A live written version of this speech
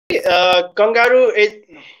Kangaroo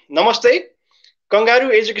नमस्ते kangaroo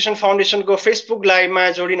education फाउन्डेसनको Facebook लाइभमा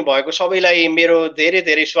जोडिनु भएको सबैलाई मेरो धेरै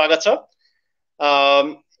धेरै स्वागत छ।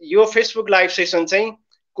 यो फेसबुक लाइभ सेसन चाहिँ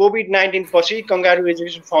कोभिड-19 पछि कंगारू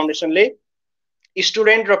एजुकेसन फाउन्डेसनले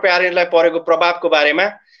स्टुडेन्ट र प्यारेन्टलाई परेको प्रभावको बारेमा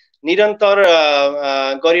निरन्तर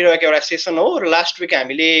गरिरहेको एउटा सेसन हो र लास्ट विक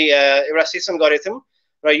हामीले एउटा सेसन गरेथ्यौं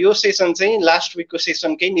र यो सेसन चाहिँ लास्ट विकको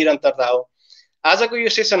सेसनकै निरन्तरता हो। आजको यो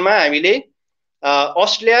सेसनमा हामीले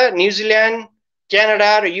अस्ट्रेलिया, न्युजिल्यान्ड,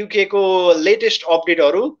 क्यानाडा र युके को लेटेस्ट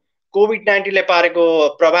अपडेटहरू, कोभिड-19 ले पारेको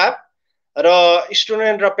प्रभाव र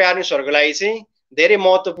स्टुडेन्ट र प्यारेन्ट्सहरुको लागि चाहिँ धेरै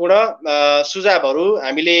महत्त्वपूर्ण सुझावहरू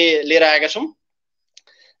हामीले लिएर आएका छौं।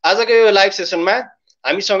 आजको यो लाइभ सेसनमा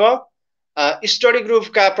हामीसँग स्टडी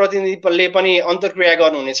ग्रुपका प्रतिनिधिले पनि अन्तर्क्रिया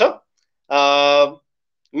गर्नुहुनेछ।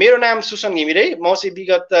 मेरो नाम सुशन घिमिरे, म चाहिँ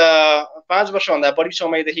विगत 5 वर्षभन्दा बढी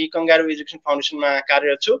समयदेखि कंगारू एजुकेसन फाउन्डेसनमा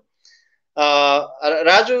कार्यरत छु।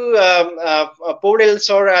 राजु पौडेल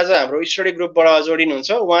सर आज हाम्रो स्टडी ग्रुपबाट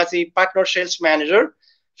जोडिनुहुन्छ। उहाँ चाहिँ partner sales manager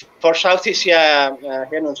for south Asia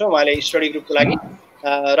हेर्नुहुन्छ उहाँले स्टडी ग्रुपको लागि।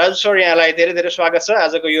 राजु सर, यहाँलाई धेरै धेरै स्वागत छ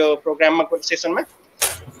आजको यो प्रोग्राममा, सेसनमा।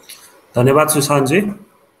 धन्यवाद सुशान्तजी,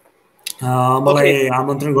 मलाई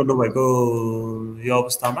आमन्त्रण गर्नुभएको यो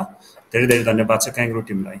अवस्थामा धेरै धेरै धन्यवाद छ क्याङ्ग्रो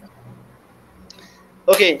टिमलाई।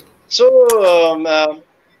 ओके, सो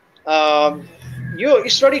यो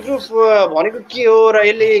स्टडी ग्रुप भनेको के हो र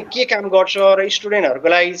यसले के काम गर्छ र स्टुडेन्टहरुको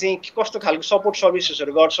लागि चाहिँ कस्तो खालको सपोर्ट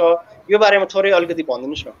सर्भिसेसहरु गर्छ, यो बारेमा थोरै अलिकति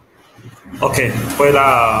भनिदिनुस् न। ओके, पहिला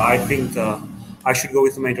I think I should go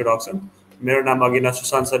with my introduction. मेरो नाम अघि नै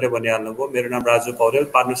सुशान्त सरले भनिहाल्नुभयो। मेरो नाम Raju Paudel,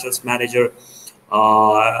 partner sales manager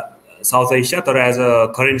south Asia, तर एज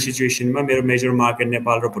अ करेन्ट सिचुएसनमा मेरो मेजर मार्केट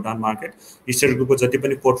नेपाल र भुटान मार्केट। स्टडी ग्रुपको जति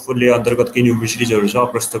पनि पोर्टफोलियो अन्तर्गत युनिभर्सिटिजहरु छ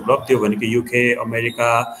अक्रस द ग्लोब, त्यो भनेको UK, America,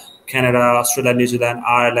 Canada, Australia, New Zealand,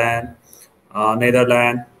 Ireland,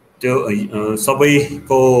 Netherlands, त्यो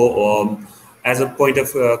सबैको as a point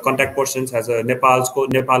of contact persons as a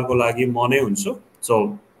नेपालको लागि म नै हुन्छु। सो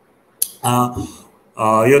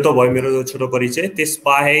यो त भयो मेरो छोटो परिचय।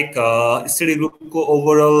 त्यसबाहेक स्टडी ग्रुपको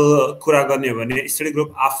ओभरअल कुरा गर्ने हो भने स्टडी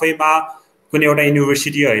ग्रुप आफैमा कुनै एउटा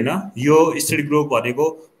युनिभर्सिटी होइन, यो स्टडी ग्रुप भनेको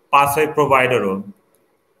पाथवे प्रोभाइडर हो।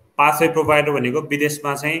 पाथवे प्रोभाइडर भनेको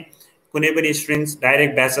विदेशमा चाहिँ कुनै पनि स्टुडेन्ट्स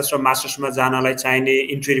डाइरेक्ट ब्याचलर्स र मास्टर्समा जानलाई चाहिने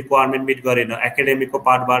इन्ट्री रिक्वायरमेन्ट मिट गरेन, एकाडेमिकको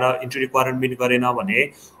पार्टबाट इन्ट्री रिक्वायरमेन्ट मिट गरेन भने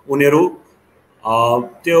उनीहरू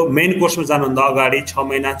त्यो मेन कोर्समा जानुभन्दा अगाडि 6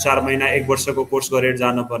 महिना, 4 महिना, 1 वर्षको कोर्स गरेर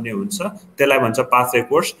जानुपर्ने हुन्छ। त्यसलाई भन्छ पाथवे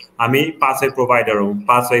कोर्स। हामी पाथवे प्रोभाइडर हौँ,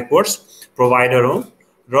 पाथवे कोर्स प्रोभाइडर हौँ।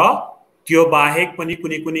 र त्यो बाहेक पनि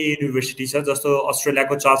कुनै युनिभर्सिटी छ, जस्तो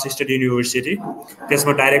अस्ट्रेलियाको चार्ल्स स्टडी युनिभर्सिटी,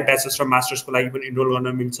 त्यसमा डाइरेक्ट ब्याचलर्स र मास्टर्सको लागि पनि इनरोल गर्न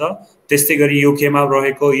मिल्छ। त्यस्तै गरी युकेमा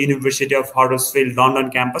रहेको युनिभर्सिटी अफ हडर्सफिल्ड लन्डन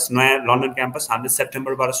क्याम्पस, नयाँ लन्डन क्याम्पस हामीले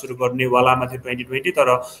सेप्टेम्बरबाट सुरु गर्ने वालामा थियो 2020, तर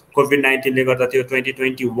कोभिड-19 ले गर्दा त्यो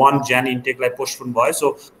 2021 जान इन्टेकलाई पोस्टपोन भयो। सो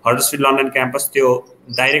हडर्सफिल्ड लन्डन क्याम्पस त्यो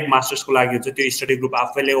डाइरेक्ट मास्टर्सको लागि हुन्छ, त्यो स्टडी ग्रुप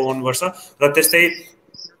आफैले ओन गर्छ। र त्यस्तै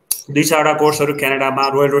 2-4वटा कोर्सहरू क्यानाडामा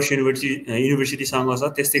रोयल रोस युनिभर्सिटीसँग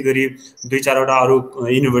छ। त्यस्तै गरी 2-4वटा अरू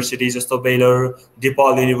युनिभर्सिटी जस्तो baler,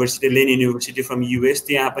 Dimple university, lane university from US,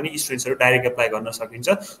 त्यहाँ पनि स्टुडेन्ट्सहरू डाइरेक्ट एप्लाई गर्न सकिन्छ।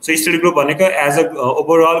 सो स्टडी ग्रुप भनेको as a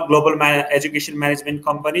overall global education management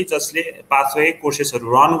company जसले पाथवे कोर्सेसहरू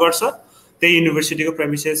रन गर्छ। त्यही युनिभर्सिटीको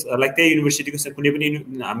प्रेमिसेस लाइक त्यही युनिभर्सिटीको कुनै पनि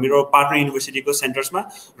हाम्रो पार्टनर युनिभर्सिटीको सेन्टर्समा,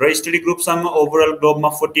 र स्टडी ग्रुपसँग ओभरअल ग्लोबमा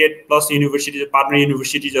 48+ युनिभर्सिटी पार्टनर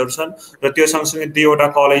युनिभर्सिटिजहरू छन्, र त्यो सँगसँगै 2वटा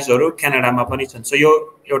कलेजहरू क्यानाडामा पनि छन्। सो यो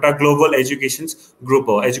एउटा ग्लोबल एजुकेसन ग्रुप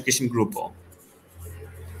हो।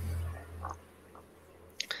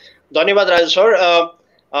 धन्यवाद राजु सर।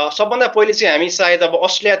 सबभन्दा पहिले चाहिँ हामी सायद अब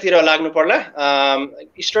अस्ट्रेलियातिर लाग्नु पर्ला।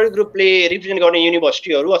 स्टडी ग्रुपले रिप्रेजेन्ट गर्ने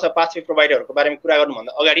युनिभर्सिटीहरू अथवा पाथवे प्रोभाइडरहरूको बारेमा कुरा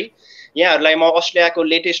गर्नुभन्दा अगाडि यहाँहरूलाई म अस्ट्रेलियाको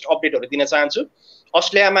लेटेस्ट अपडेटहरू दिन चाहन्छु।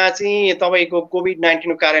 अस्ट्रेलियामा चाहिँ तपाईँको कोभिड-19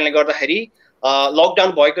 को कारणले गर्दाखेरि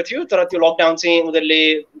लकडाउन भएको थियो, तर त्यो लकडाउन चाहिँ उनीहरूले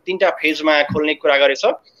 3टा फेजमा खोल्ने कुरा गरेछ।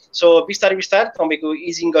 सो बिस्तारै तपाईँको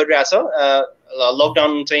इजिङ गरिरहेछ,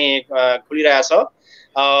 लकडाउन चाहिँ खुलिरहेछ।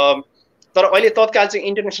 तर अहिले तत्काल चाहिँ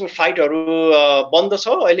इन्टरनेसनल फ्लाइटहरू बन्द छ।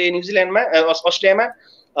 अहिले न्युजिल्यान्डमा, अस्ट्रेलियामा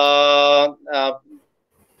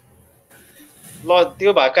ल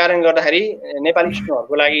त्यो भएको कारणले गर्दाखेरि नेपाली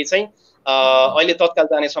स्टुडेन्टहरूको लागि चाहिँ अहिले तत्काल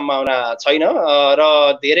जाने सम्भावना छैन, र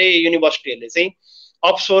धेरै युनिभर्सिटीहरूले चाहिँ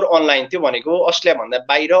अफसोर अनलाइन, त्यो भनेको अस्ट्रेलिया भन्दा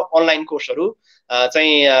बाहिर अनलाइन कोर्सहरू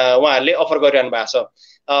चाहिँ उहाँहरूले अफर गरिरहनु भएको छ।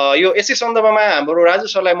 यो यसै सन्दर्भमा हाम्रो राजु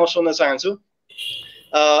सरलाई म सोध्न चाहन्छु,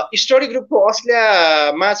 स्टडी ग्रुपको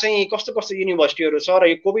अस्ट्रेलियामा चाहिँ कस्तो युनिभर्सिटीहरू छ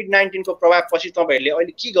र यो कोभिड-19 को प्रभाव पछि तपाईँहरूले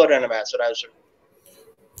अहिले के गरिरहनु भएको छ राजु सर?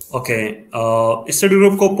 ओके, स्टडी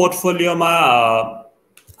ग्रुपको पोर्टफोलियोमा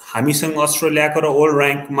हामीसँग अस्ट्रेलियाको र ओल्ड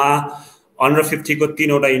र्याङ्कमा अन्डर 50 को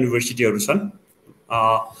 3वटा युनिभर्सिटीहरू छन्।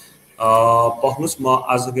 पक्नुस् म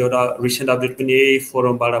आजको एउटा रिसेन्ट अपडेट पनि यही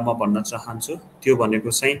फोरमबाट म भन्न चाहन्छु। त्यो भनेको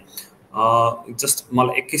चाहिँ जस्ट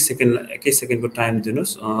मलाई एकै सेकेन्डको टाइम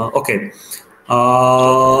दिनुस्। ओके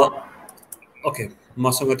ओके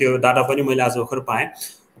मसँग त्यो डाटा पनि मैले आज भर्खर पाएँ।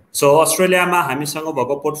 सो अस्ट्रेलियामा हामीसँग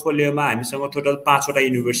भएको पोर्टफोलियोमा हामीसँग टोटल 5वटा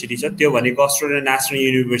युनिभर्सिटी छ। त्यो भनेको अस्ट्रेलियन नेसनल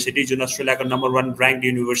युनिभर्सिटी जुन अस्ट्रेलियाको नम्बर 1 र्याङ्क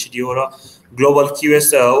युनिभर्सिटी हो र ग्लोबल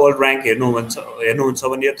क्युएस वर्ल्ड र्याङ्क हेर्नुहुन्छ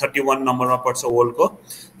भने यो 31 नम्बरमा पर्छ वर्ल्डको।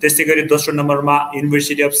 त्यस्तै गरी दोस्रो नम्बरमा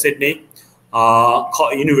युनिभर्सिटी अफ सिडनी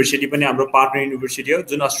युनिभर्सिटी पनि हाम्रो पार्टनर युनिभर्सिटी हो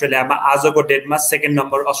जुन अस्ट्रेलियामा आजको डेटमा सेकेन्ड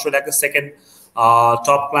नम्बर अस्ट्रेलियाको सेकेन्ड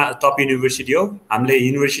टप युनिभर्सिटी हो। हामीले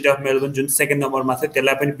युनिभर्सिटी अफ मेलबर्न जुन सेकेन्ड नम्बरमा थियो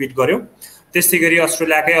त्यसलाई पनि बिट गर्यो। त्यस्तै गरी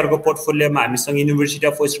अस्ट्रेलियाकै अर्को पोर्टफोलियोमा हामीसँग युनिभर्सिटी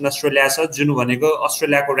अफ वेस्टर्न अस्ट्रेलिया छ जुन भनेको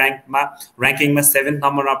अस्ट्रेलियाको र्याङ्किङमा 7th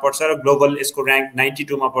नम्बरमा पर्छ र ग्लोबल यसको र्याङ्क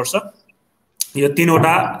 92 मा पर्छ। यो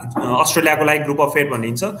 3वटा अस्ट्रेलियाको लागि ग्रुप अफ 8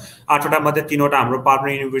 भनिन्छ। 8वटा मध्ये 3वटा हाम्रो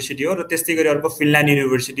पार्टनर युनिभर्सिटी हो। र त्यस्तै गरी अर्को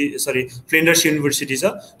फ्लिन्डर्स युनिभर्सिटी छ।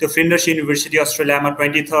 त्यो फ्लिन्डर्स युनिभर्सिटी अस्ट्रेलियामा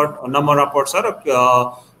 23rd नम्बरमा पर्छ र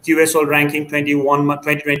क्युएस वर्ल्ड र्याङ्किङ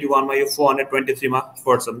 2021 मा यो 423 मा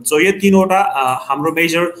पर्छ। सो यो 3वटा हाम्रो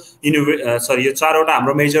मेजर यो 4वटा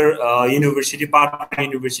हाम्रो मेजर युनिभर्सिटी पार्टनर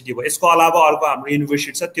युनिभर्सिटी भयो। यसको अलावा अर्को हाम्रो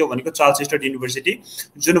युनिभर्सिटी छ त्यो भनेको चार्ल्स स्टेट युनिभर्सिटी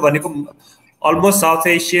जुन भनेको अलमोस्ट साउथ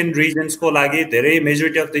एसियन रिजन्सको लागि धेरै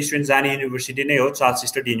मेजोरिटी अफ द स्टुडेन्ट जाने युनिभर्सिटी नै हो Charles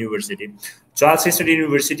state university. Charles state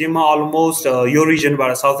युनिभर्सिटीमा अलमोस्ट यो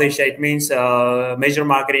रिजनबाट south Asia it means major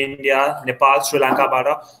market India Nepal श्रीलङ्काबाट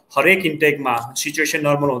हरेक इन्टेकमा सिचुएसन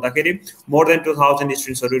नर्मल हुँदाखेरि मोर देन 2000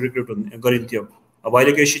 स्टुडेन्ट्सहरू रिक्रुट गरिन्थ्यो। अब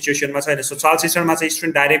अहिलेको यो सिचुएसनमा छैन। सो चार्ल्स स्टेटमा चाहिँ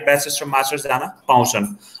स्टुडेन्ट डाइरेक्ट ब्याचलर्स र मास्टर्स जान पाउँछन्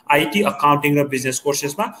आइटी अकाउन्टिङ र बिजनेस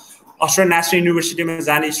कोर्सेसमा। अस्ट्रेलियन नेसनल युनिभर्सिटीमा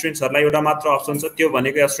जाने स्टुडेन्ट्सहरूलाई एउटा मात्र अप्सन छ त्यो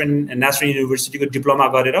भनेको अस्ट्रेलियन नेसनल युनिभर्सिटीको डिप्लोमा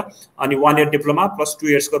गरेर अनि 1 इयर डिप्लोमा प्लस 2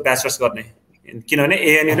 इयर्सको ब्याचलर्स गर्ने। किनभने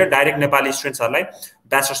एएनयू र डाइरेक्ट नेपाली स्टुडेन्ट्सहरूलाई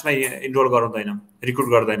ब्याचलर्समा इनरोल गराउँदैन रिक्रुट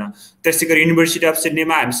गर्दैन। त्यसै गरी युनिभर्सिटी अफ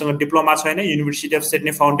सिडनीमा हामीसँग डिप्लोमा छैन। University of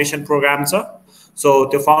Sydney foundation programme छ। सो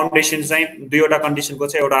त्यो फाउन्डेसन चाहिँ 2वटा कन्डिसनको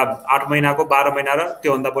छ। एउटा 8 महिनाको 12 महिना र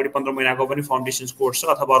त्योभन्दा बढी 15 महिनाको पनि फाउन्डेसन कोर्स छ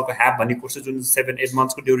अथवा अर्को ह्याप भन्ने कोर्स छ जुन 7-8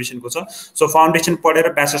 मन्थ्सको ड्युरेसनको छ। सो फाउन्डेसन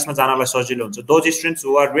पढेर ब्याचलर्समा जानलाई सजिलो हुन्छ। Those students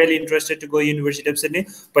who are really interested to go university of Sydney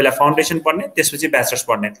पहिला फाउन्डेसन पढ्ने त्यसपछि ब्याचलर्स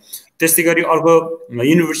पढ्ने। त्यस्तै गरी अर्को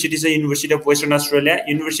युनिभर्सिटी छ university of western Australia.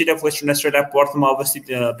 University of western Australia पर्थमा अवस्थित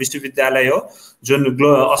विश्वविद्यालय हो जुन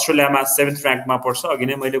अस्ट्रेलियामा 7th र्याङ्कमा पर्छ। अघि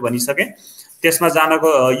नै मैले भनिसकेँ। त्यसमा जानको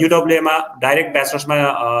युडब्ल्युएमा डाइरेक्ट ब्याचलर्समा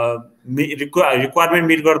रिक्वायरमेन्ट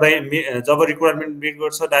मिट गर्दैन। जब रिक्वायरमेन्ट मिट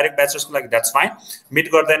गर्छ डाइरेक्ट ब्याचलर्सको लागि द्याट्स फाइन। मिट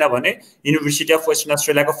गर्दैन भने युनिभर्सिटी अफ वेस्टर्न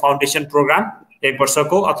अस्ट्रेलियाको फाउन्डेसन प्रोग्राम 1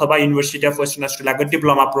 वर्षको अथवा युनिभर्सिटी अफ वेस्टर्न अस्ट्रेलियाको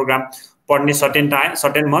डिप्लोमा प्रोग्राम पढ्ने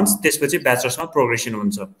सर्टेन मन्थ्स त्यसपछि ब्याचलर्समा प्रोग्रेसन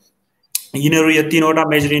हुन्छ। यिनीहरू यो 3वटा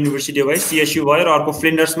मेजर युनिभर्सिटी भयो सिएसयू भयो र अर्को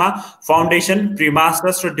फ्लिन्डर्समा फाउन्डेसन प्री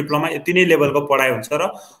मास्टर्स र डिप्लोमा यति नै लेभलको पढाइ हुन्छ र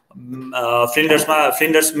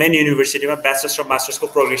फ्लिन्डर्स मेन युनिभर्सिटीमा ब्याचलर्स र मास्टर्सको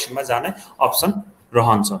प्रोग्रेसनमा जाने अप्सन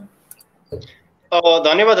रहन्छ।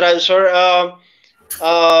 धन्यवाद राजु सर।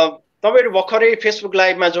 तपाईँहरू भर्खरै फेसबुक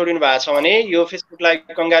लाइभमा जोडिनु भएको छ भने यो Facebook live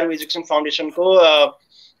kangaroo education फाउन्डेसनको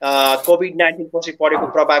COVID-19 पछि परेको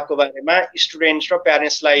प्रभावको बारेमा स्टुडेन्ट्स र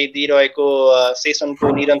प्यारेन्ट्सलाई दिइरहेको सेसनको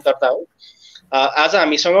निरन्तरता हो। आज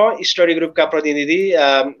हामीसँग स्टडी ग्रुपका प्रतिनिधि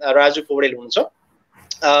राजु पौडेल हुनुहुन्छ।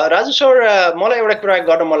 राजु सर मलाई एउटा कुरा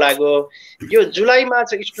गर्न मन लाग्यो यो जुलाईमा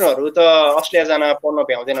चाहिँ स्टुडेन्टहरू त अस्ट्रेलिया जान पढ्न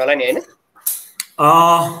भ्याउँदैन होला नि हैन?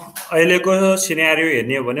 अहिलेको सिनेरियो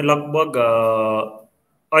हेर्ने हो भने लगभग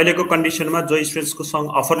अहिलेको कन्डिसनमा जो स्टुडेन्ट्सको सँग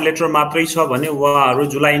अफर लेटर मात्रै छ भने उहाँहरू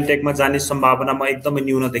जुलाई इन्टेकमा जाने सम्भावना म एकदमै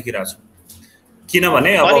न्यून देखिरहेको छु।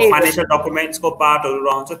 किनभने अब फाइनेन्शियल डकुमेन्ट्सको पार्टहरू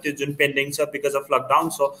रहन्छ त्यो जुन पेन्डिङ छ because of lockdown.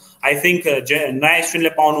 So I think नयाँ स्टुडेन्टले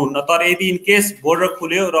पाउनुहुन्न। तर यदि इन केस बोर्डर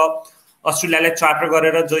खुल्यो र अस्ट्रेलियाले चार्टर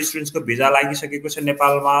गरेर जो स्टुडेन्ट्सको भिजा लागिसकेको छ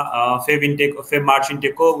नेपालमा फेब मार्च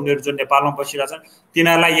इन्टेकको उनीहरू जो नेपालमा बसिरहेछन्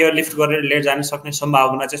तिनीहरूलाई यो लिफ्ट गरेर लिएर जान सक्ने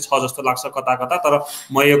सम्भावना चाहिँ छ जस्तो लाग्छ कता कता। तर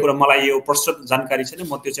मलाई यो प्रष्ट जानकारी छैन,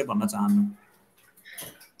 म त्यो चाहिँ भन्न चाहन्छु।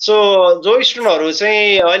 सो जो स्टुडेन्टहरू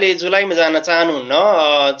चाहिँ अहिले जुलाईमा जान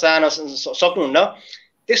चाहन सक्नुहुन्न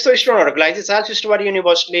त्यस्तो स्टुडेन्टहरूको लागि चाहिँ चार्ल्स स्टुअर्ट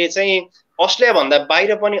युनिभर्सिटीले चाहिँ अस्ट्रेलिया भन्दा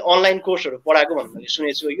बाहिर पनि अनलाइन कोर्सहरू पढाएको भन्ने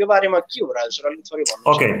सुनेको छु। यो बारेमा के हो राजु सर अलिक थोरै भन्नु।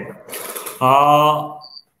 ओके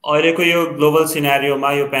अहिलेको यो ग्लोबल सिनेरियोमा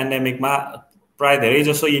यो पेन्डेमिकमा प्राय धेरै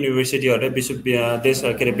जसो युनिभर्सिटीहरूले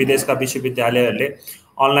विदेशका विश्वविद्यालयहरूले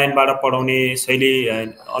अनलाइनबाट पढाउने शैली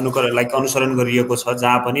अनुसरण गरिएको छ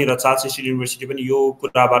जहाँ पनि। र चार्ल्स स्टेट युनिभर्सिटी पनि यो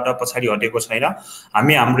कुराबाट पछाडि हटेको छैन।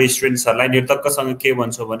 हामी हाम्रो स्टुडेन्ट्सहरूलाई निर्धक्कसँग के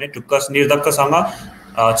भन्छौँ भने निर्धक्कसँग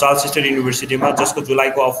चार्ल्स स्टेट युनिभर्सिटीमा जसको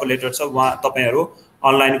जुलाईको अफर लेटर छ उहाँ तपाईँहरू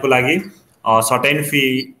अनलाइनको लागि सर्टेन फी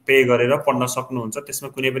पे गरेर पढ्न सक्नुहुन्छ, त्यसमा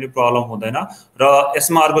कुनै पनि प्रब्लम हुँदैन। र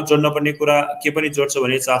यसमा अर्को जोड्नुपर्ने कुरा के पनि जोड्छ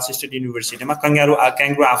भने चार्ल्स स्टेट युनिभर्सिटीमा क्याङ्गारू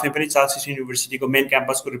आफै पनि चार्ल्स स्टेट युनिभर्सिटीको मेन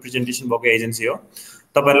क्याम्पसको रिप्रेजेन्टेसन भएको एजेन्सी हो।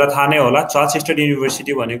 तपाईँहरूलाई थाहा नै होला, चार्ल्स स्टेट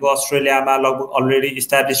युनिभर्सिटी भनेको अस्ट्रेलियामा लगभग अलरेडी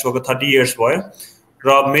इस्टाब्लिस भएको 30 इयर्स भयो र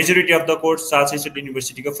majority of the course Charles state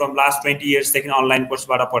युनिभर्सिटीको from last 20 इयर्सदेखि online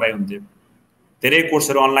कोर्सबाट पढाइ हुन्थ्यो। धेरै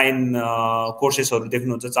कोर्सहरू अनलाइन कोर्सेसहरू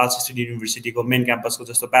देख्नुहुन्छ चार्ल्स स्टेट युनिभर्सिटीको मेन क्याम्पसको,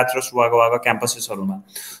 जस्तो प्याथरस वागा क्याम्पसेसहरूमा।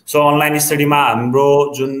 सो अनलाइन स्टडीमा हाम्रो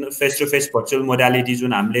जुन face to face virtual modality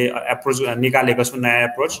जुन हामीले एप्रोच निकालेको छौँ, नयाँ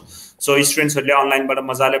एप्रोच, सो स्टुडेन्ट्सहरूले अनलाइनबाट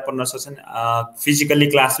मजाले पढ्न सक्छन्। फिजिकल्ली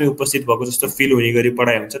क्लासमै उपस्थित भएको जस्तो फिल हुने गरी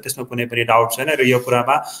पढाइ हुन्छ, त्यसमा कुनै पनि डाउट छैन। र यो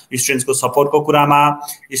कुरामा स्टुडेन्ट्सको सपोर्टको कुरामा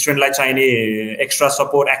स्टुडेन्टलाई चाहिने extra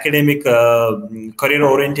support academic career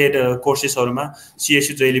oriented कोर्सेसहरूमा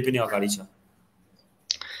सिएसयू जहिले पनि अगाडि छ।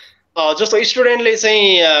 जस्तो स्टुडेन्टले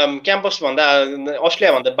चाहिँ क्याम्पस भन्दा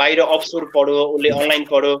अस्ट्रेलियाभन्दा बाहिर अफसोर पढ्यो, उसले अनलाइन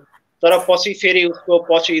पढ्यो, तर पछि फेरि उसको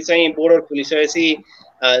पछि चाहिँ बोर्डर खुलिसकेपछि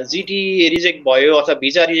जिटी रिजेक्ट भयो अथवा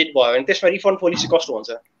भिजा रिजेक्ट भयो भने त्यसमा रिफन्ड पोलिसी कस्तो हुन्छ?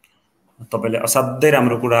 तपाईँले असाध्यै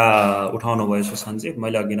राम्रो कुरा उठाउनु भयो सुशान्तजी।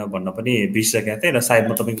 मैले अघि नै भन्न पनि बिर्सिसकेको थिएँ र सायद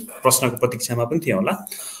म तपाईँको प्रश्नको प्रतीक्षामा पनि थिएँ होला।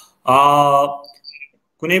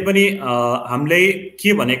 कुनै पनि हामीले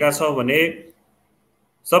के भनेका छौँ भने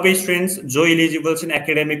सबै स्टुडेन्ट्स जो इलिजिबल छन्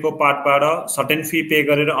एकाडेमिकको पार्टबाट सर्टेन फी पे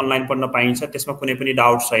गरेर अनलाइन पढ्न पाइन्छ, त्यसमा कुनै पनि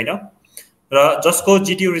डाउट छैन। र जसको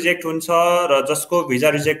जिटी रिजेक्ट हुन्छ र जसको भिजा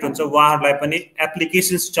रिजेक्ट हुन्छ उहाँहरूलाई पनि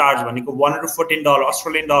एप्लिकेसन्स चार्ज भनेको $114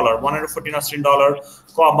 अस्ट्रेलियन डलर, $114 अस्ट्रेलियन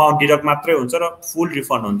डलरको अमाउन्ट डिडक्ट मात्रै हुन्छ र फुल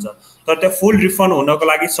रिफन्ड हुन्छ। तर त्यो फुल रिफन्ड हुनको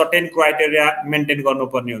लागि सर्टेन क्राइटेरिया मेन्टेन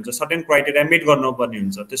गर्नुपर्ने हुन्छ, सर्टेन क्राइटेरिया मिट गर्नुपर्ने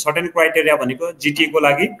हुन्छ। त्यो सर्टेन क्राइटेरिया भनेको जिटीको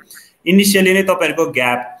लागि इनिसियली नै तपाईँहरूको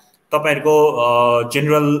ग्याप, तपाईँहरूको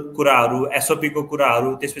जेनरल कुराहरू, एसओपीको कुराहरू,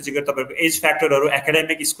 त्यसपछि गएर तपाईँहरूको एज फ्याक्टरहरू,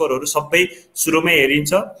 एकाडेमिक स्कोरहरू सबै सुरुमै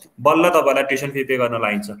हेरिन्छ। बल्ल तपाईँलाई ट्युसन फी पे गर्न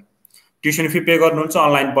लागिन्छ। ट्युसन फी पे गर्नुहुन्छ,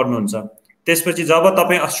 अनलाइन पढ्नुहुन्छ। त्यसपछि जब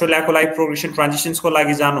तपाईँ अस्ट्रेलियाको लागि प्रोग्रेसन ट्रान्जिसन्सको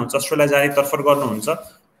लागि जानुहुन्छ, अस्ट्रेलिया जाने तर्फर गर्नुहुन्छ,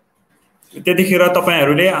 त्यतिखेर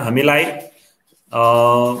तपाईँहरूले हामीलाई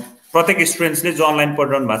प्रत्येक स्टुडेन्ट्सले जो अनलाइन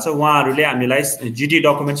पढिरहनु भएको छ उहाँहरूले हामीलाई जिटी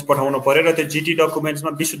डकुमेन्ट्स पठाउनु पर्यो र त्यो जिटी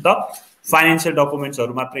डकुमेन्ट्समा विशुद्ध फाइनेन्सियल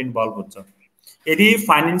डकुमेन्ट्सहरू मात्र इन्भल्भ हुन्छ। यदि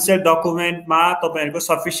फाइनेन्सियल डकुमेन्टमा तपाईँहरूको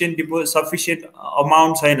सफिसियन्ट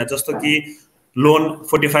अमाउन्ट छैन, जस्तो कि लोन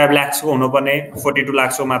 45 लाख्सको हुनुपर्ने 42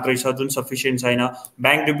 लाख्सको मात्रै छ जुन सफिसियन्ट छैन,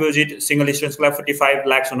 ब्याङ्क डिपोजिट सिङ्गल स्टुडेन्ट्सको लागि 45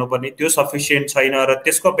 लाख्स हुनुपर्ने त्यो सफिसियन्ट छैन, र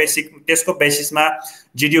त्यसको बेसिसमा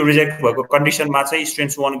जिटी रिजेक्ट भएको कन्डिसनमा चाहिँ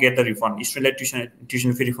students want get the refund, स्टुडेन्टले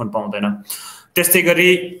tuition fee refund पाउँदैन। त्यस्तै गरी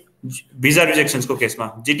भिजा रिजेक्सन्सको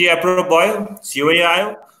केसमा जिटी एप्रुभ भयो, सिओए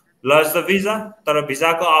आयो, लज द भिजा, तर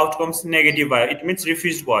भिजाको आउटकम्स नेगेटिभ भयो, इट मिन्स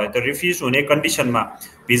रिफ्युज भयो। त रिफ्युज हुने कन्डिसनमा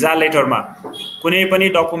भिजा लेटरमा कुनै पनि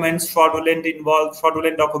डकुमेन्ट्स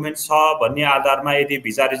फ्रडुलेन्ट डकुमेन्ट्स छ भन्ने आधारमा यदि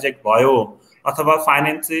भिजा रिजेक्ट भयो अथवा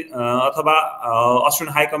अथवा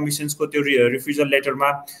अस्ट्रेलियन हाई कमिसन्सको त्यो रिफ्युजल लेटरमा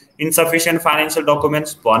इन्सफिसियन्ट फाइनेन्सियल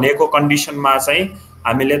डकुमेन्ट्स भनेको कन्डिसनमा चाहिँ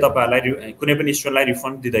हामीले तपाईँहरूलाई कुनै पनि स्टुडेन्टलाई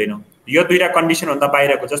रिफन्ड दिँदैनौँ। यो दुईवटा कन्डिसनभन्दा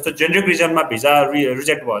बाहिरको, जस्तो जेनरिक रिजनमा भिजा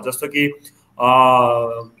रिजेक्ट भयो, जस्तो कि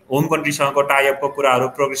होम कन्ट्रीसँगको टाइअपको कुराहरू,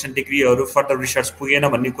 प्रोग्रेसन डिग्रीहरू, फर्दर रिसर्च पुगेन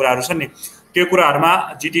भन्ने कुराहरू छन् नि, त्यो कुराहरूमा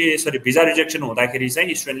भिजा रिजेक्सन हुँदाखेरि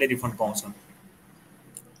चाहिँ स्टुडेन्टले रिफन्ड पाउँछन्।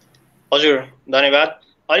 हजुर, धन्यवाद।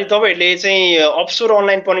 अनि तपाईँहरूले चाहिँ अफसोर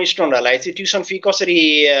अनलाइन पढ्ने स्टुडेन्टहरूलाई चाहिँ ट्युसन फी कसरी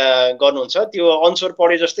गर्नुहुन्छ? त्यो अनसोर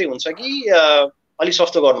पढे जस्तै हुन्छ कि अलिक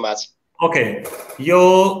सस्तो गर्नुभएको छ? ओके, यो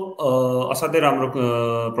असाध्यै राम्रो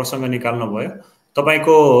प्रसङ्ग निकाल्नु भयो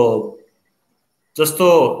तपाईँको। जस्तो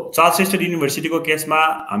चार्ल्स स्टेट युनिभर्सिटीको केसमा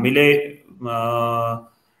हामीले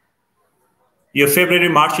यो फेब्रुअरी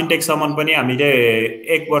मार्च इन्टेकसम्म पनि हामीले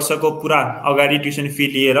 1 वर्षको पुरा अगाडि ट्युसन फी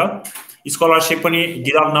लिएर स्कलरसिप पनि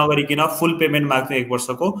डिडक्ट नगरिकन फुल पेमेन्ट माग्थ्यो 1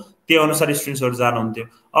 वर्षको, त्यो अनुसार स्टुडेन्ट्सहरू जानुहुन्थ्यो।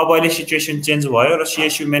 अब अहिले सिचुएसन चेन्ज भयो र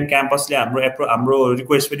सिएसयू मेन क्याम्पसले हाम्रो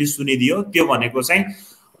रिक्वेस्ट पनि सुनिदियो। त्यो भनेको चाहिँ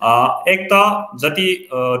एक त जति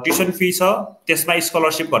ट्युसन फी छ त्यसमा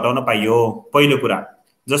स्कलरसिप घटाउन पाइयो, पहिलो कुरा।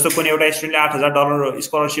 जस्तो कुनै एउटा स्टुडेन्टले $8,000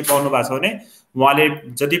 स्कलरसिप पाउनु भएको छ भने उहाँले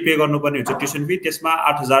जति पे गर्नुपर्ने हुन्छ ट्युसन फी त्यसमा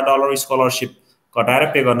 $8,000 स्कलरसिप घटाएर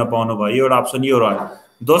पे गर्न पाउनु भयो। एउटा अप्सन यो रह्यो।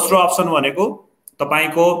 दोस्रो अप्सन भनेको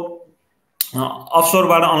तपाईँको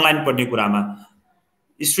अफसोरबाट अनलाइन पढ्ने कुरामा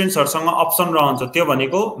स्टुडेन्ट्सहरूसँग अप्सन रहन्छ, त्यो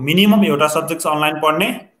भनेको मिनिमम एउटा सब्जेक्ट अनलाइन पढ्ने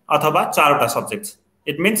अथवा 4वटा subject.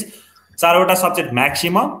 It means 4वटा subject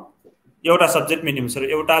maximum, एउटा सब्जेक्ट मिनिमम।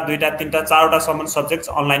 1, 2, 3, 4वटासम्म सब्जेक्ट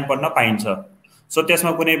अनलाइन पढ्न पाइन्छ। सो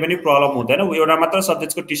त्यसमा कुनै पनि प्रब्लम हुँदैन। एउटा मात्र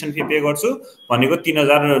सब्जेक्टको ट्युसन फी पे गर्छु भनेको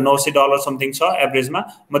 $3,900 समथिङ छ एभरेजमा,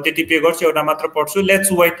 म त्यति पे गर्छु, एउटा मात्र पढ्छु,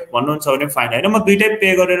 लेट्स वेट भन्नुहुन्छ भने फाइन होइन। म दुइटै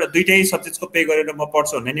पे गरेर दुइटै सब्जेक्टको पे गरेर म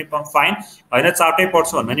पढ्छु भने नि फाइन होइन, चारटै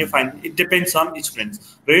पढ्छु भने नि fine, it depends on students.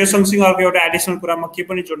 र यो सँगसँगै अर्को एउटा एडिसनल कुरा म के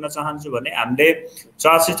पनि जोड्न चाहन्छु भने हामीले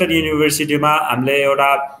चार्ल्स युनिभर्सिटीमा हामीले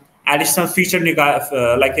एउटा एडिसनल फिचर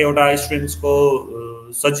लाइक एउटा स्टुडेन्ट्सको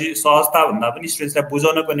सहजता भन्दा पनि स्टुडेन्ट्सलाई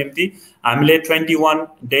बुझाउनको निम्ति हामीले 21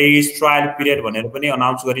 डेज ट्रायल पिरियड भनेर पनि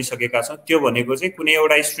अनाउन्स गरिसकेका छौँ। त्यो भनेको चाहिँ कुनै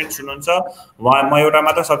एउटा स्टुडेन्ट हुनुहुन्छ उहाँ म एउटा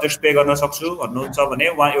मात्र सब्जेक्ट पे गर्न सक्छु भन्नुहुन्छ भने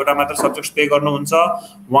उहाँ एउटा मात्र सब्जेक्ट पे गर्नुहुन्छ,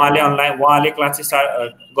 उहाँले क्लास स्टार्ट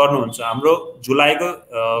गर्नुहुन्छ। हाम्रो जुलाईको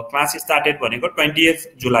क्लास स्टार्टेड भनेको 20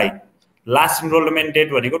 जुलाई, लास्ट इनरोलमेन्ट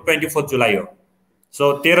डेट भनेको 24 जुलाई हो।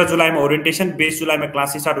 सो 13 जुलाईमा ओरिएन्टेसन, 20 जुलाईमा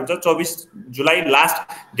क्लास स्टार्ट हुन्छ, 24 जुलाई लास्ट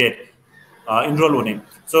डेट इनरोल हुने।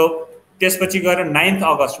 सो त्यसपछि गएर 9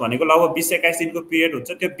 अगस्त भनेको लगभग 20-21 दिनको पिरियड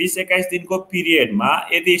हुन्छ। त्यो 20-21 दिनको पिरियडमा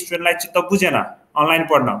यदि स्टुडेन्टलाई चित्त बुझेन अनलाइन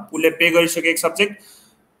पढ्न, उसले पे गरिसकेको सब्जेक्ट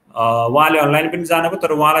उहाँले अनलाइन पनि जानुभयो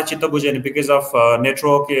तर उहाँलाई चित्त बुझेन बिकज अफ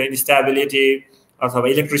नेटवर्क इन्स्टेबिलिटी अथवा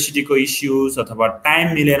इलेक्ट्रिसिटीको इस्युज अथवा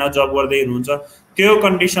टाइम मिलेन, जब गर्दै हुनुहुन्छ, त्यो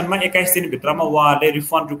कन्डिसनमा 21 दिनभित्रमा उहाँले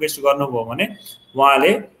रिफन्ड रिक्वेस्ट गर्नुभयो भने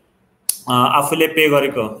उहाँले आफूले पे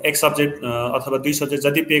गरेको एक सब्जेक्ट अथवा 2 सब्जेक्ट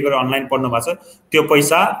जति पे गरेर अनलाइन पढ्नु भएको छ त्यो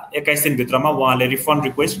पैसा 21 दिनभित्रमा उहाँले रिफन्ड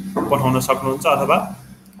रिक्वेस्ट पठाउन सक्नुहुन्छ अथवा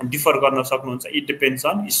डिफर गर्न सक्नुहुन्छ। It depends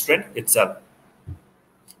on student itself.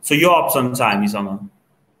 So यो अप्सन छ हामीसँग।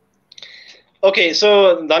 ओके, सो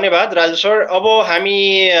धन्यवाद राजु सर। अब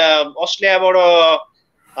हामी अस्ट्रेलियाबाट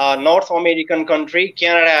नर्थ अमेरिकन कन्ट्री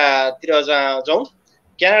क्यानाडातिर जाउँ।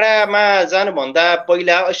 क्यानाडामा जानुभन्दा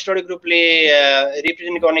पहिला स्टडी ग्रुपले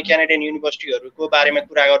रिप्रेजेन्ट गर्ने क्यानाडियन युनिभर्सिटीहरूको बारेमा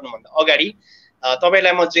कुरा गर्नुभन्दा अगाडि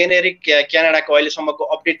तपाईँलाई म जेनेरिक क्यानाडाको अहिलेसम्मको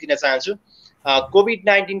अपडेट दिन चाहन्छु।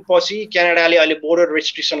 कोभिड-19 पछि क्यानाडाले अहिले बोर्डर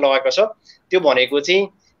रेस्ट्रिक्सन लगाएको छ। त्यो भनेको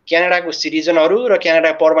चाहिँ क्यानाडाको सिटिजनहरू र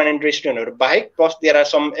क्यानाडा पर्मानेन्ट रेसिडेन्टहरू बाहेक, plus there are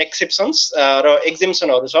some exceptions र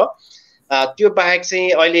एक्जेम्सनहरू छ। त्यो बाहेक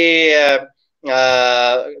चाहिँ अहिले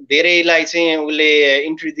धेरैलाई चाहिँ उसले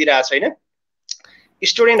इन्ट्री दिइरहेको छैन।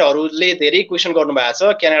 स्टुडेन्टहरूले धेरै क्वेसन गर्नुभएको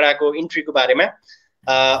छ क्यानाडाको इन्ट्रीको बारेमा।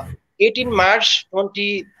 18 मार्च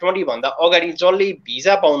 2020 भन्दा अगाडि जसले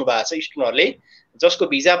भिजा पाउनु भएको छ स्टुडेन्टहरूले, जसको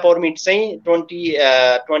भिजा पर्मिट चाहिँ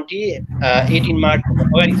 18 मार्च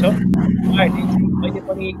अगाडि छ, उहाँहरूले अहिले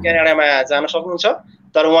पनि क्यानाडामा जान सक्नुहुन्छ।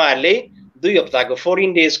 तर उहाँहरूले 2 हप्ताको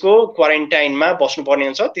 14 डेजको क्वारेन्टाइनमा बस्नुपर्ने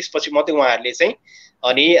हुन्छ। त्यसपछि मात्रै उहाँहरूले चाहिँ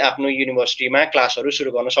अनि आफ्नो युनिभर्सिटीमा क्लासहरू सुरु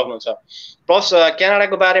गर्न सक्नुहुन्छ। प्लस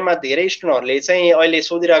क्यानाडाको बारेमा धेरै स्टुडेन्टहरूले चाहिँ अहिले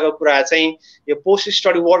सोधिरहेको कुरा चाहिँ यो पोस्ट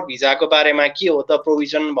स्टडी वर्क भिजाको बारेमा के हो त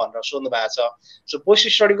प्रोभिजन भनेर सोध्नु भएको छ। सो पोस्ट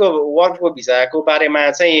स्टडीको वर्कको भिजाको बारेमा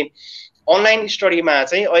चाहिँ अनलाइन स्टडीमा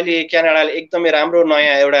चाहिँ अहिले क्यानाडाले एकदमै राम्रो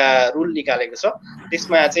नयाँ एउटा रुल निकालेको छ।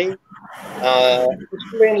 त्यसमा चाहिँ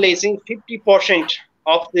स्टुडेन्टले चाहिँ 50%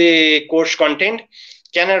 अफ द कोर्स कन्टेन्ट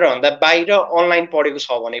क्यानाडाभन्दा बाहिर अनलाइन पढेको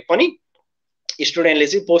छ भने पनि स्टुडेन्टले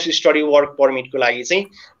चाहिँ पोस्ट स्टडी वर्क पर्मिटको लागि चाहिँ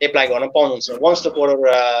एप्लाई गर्न पाउनुहुन्छ। Once the border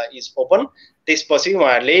is open, त्यसपछि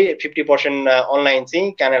उहाँहरूले 50% अनलाइन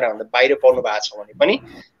चाहिँ क्यानाडाभन्दा बाहिर पढ्नु भएको छ भने पनि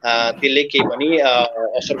त्यसले केही पनि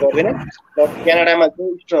असर गर्दैन। क्यानाडामा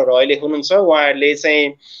जो स्टुडेन्टहरू अहिले हुनुहुन्छ उहाँहरूले चाहिँ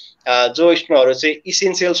जो स्टुडेन्टहरू चाहिँ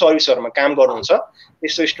इसेन्सियल सर्भिसहरूमा काम गर्नुहुन्छ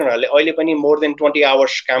त्यस्तो स्टुडेन्टहरूले अहिले पनि मोर देन 20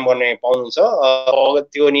 आवर्स काम गर्ने पाउनुहुन्छ।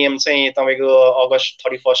 त्यो नियम चाहिँ तपाईँको अगस्त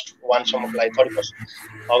 31 सम्मको लागि 31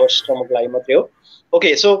 अगस्तसम्मको लागि मात्रै हो।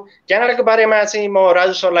 ओके, सो क्यानाडाको बारेमा चाहिँ म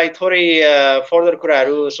राजु सरलाई थोरै फर्दर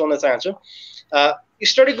कुराहरू सोध्न चाहन्छु।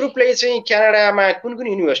 स्टडी ग्रुपले चाहिँ क्यानाडामा कुन कुन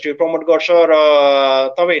युनिभर्सिटी प्रमोट गर्छ र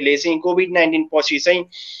तपाईँहरूले चाहिँ कोभिड-19 पछि चाहिँ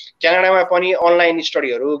क्यानाडामा पनि अनलाइन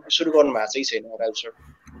स्टडीहरू सुरु गर्नु भएको चाहिँ छैन राजु सर?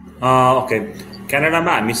 ओके,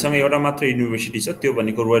 क्यानाडामा हामीसँग एउटा मात्र युनिभर्सिटी छ, त्यो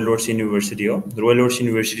भनेको रोयल रोड्स युनिभर्सिटी हो। रोयल रोड्स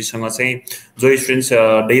युनिभर्सिटीसँग चाहिँ जो स्टुडेन्ट्स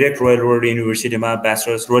डाइरेक्ट रोयल रोड युनिभर्सिटीमा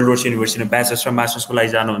ब्याचलर्स, रोयल रोड्स युनिभर्सिटीमा ब्याचलर्स र मास्टर्सको लागि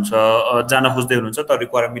जान खोज्दै हुनुहुन्छ तर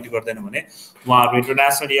रिक्वायरमेन्ट गर्दैन भने उहाँहरू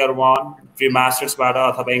इन्टरनेसनल इयर 1 प्री मास्टर्सबाट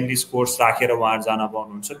अथवा इङ्ग्लिस कोर्स राखेर उहाँहरू जान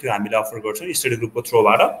पाउनुहुन्छ। त्यो हामीले अफर गर्छौँ स्टडी ग्रुपको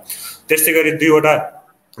थ्रुबाट। त्यस्तै गरी 2वटा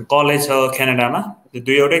कलेज छ क्यानाडामा, त्यो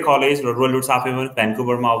 2वटै कलेज र रोयल रोड्स आफैमा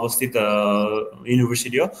भ्यान्कुभरमा अवस्थित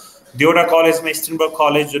युनिभर्सिटी हो। 2वटा कलेजमा स्टेनबर्ग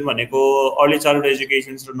कलेज जुन भनेको अर्ली चाइल्डहुड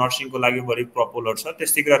एजुकेसन र नर्सिङको लागि बढी पपुलर छ।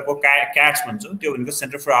 त्यस्तै गरी अर्को क्याट्स भन्छौँ, त्यो भनेको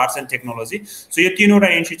centre for arts and technology. So यो 3वटा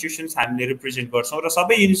इन्स्टिट्युसन्स हामीले रिप्रेजेन्ट गर्छौँ र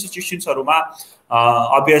सबै इन्स्टिट्युसन्सहरूमा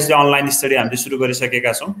अभियसली अनलाइन स्टडी हामीले सुरु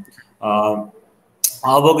गरिसकेका छौँ।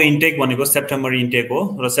 अबको इन्टेक भनेको सेप्टेम्बर इन्टेक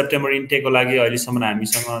हो र सेप्टेम्बर इन्टेकको लागि अहिलेसम्म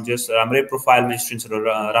हामीसँग जस राम्रै प्रोफाइलको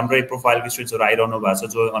स्टुडेन्ट्सहरू आइरहनु भएको छ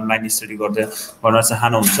जो अनलाइन स्टडी गर्न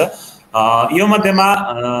चाहनुहुन्छ। यो मध्येमा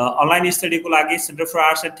अनलाइन स्टडीको लागि centre for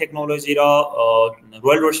arts and technology र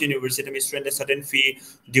रोयल वर्स युनिभर्सिटीमा स्टुडेन्टले सर्टेन फी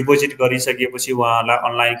डिपोजिट गरिसकेपछि उहाँलाई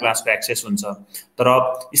अनलाइन क्लासको एक्सेस हुन्छ। तर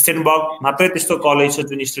स्टेनबर्ग मात्रै त्यस्तो कलेज छ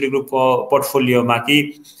जुन स्टडी ग्रुपको पोर्टफोलियोमा कि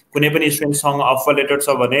कुनै पनि स्टुडेन्टसँग अफर लेटर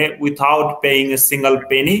छ भने without paying a single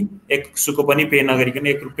penny, एक सुको पनि पे नगरिकन,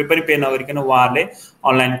 एक रुपियाँ पनि पे नगरिकन उहाँहरूले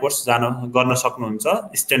अनलाइन कोर्स गर्न सक्नुहुन्छ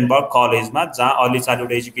स्टेनबर्ग कलेजमा, जहाँ अर्ली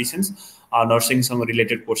चाइल्डहुड एजुकेसन नर्सिङसँग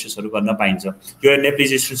रिलेटेड कोर्सेसहरू गर्न पाइन्छ। यो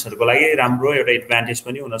नेप्लिज स्टुडेन्ट्सहरूको लागि राम्रो एउटा एडभान्टेज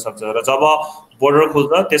पनि हुनसक्छ। र जब बोर्डर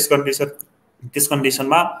खुल्छ त्यस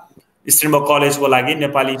कन्डिसनमा स्टेनबर्ग कलेजको लागि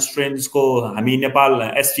नेपाली स्टुडेन्ट्सको हामी नेपाल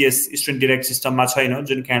एसटिएस स्टुडेन्ट डिरेक्ट सिस्टममा छैनौँ,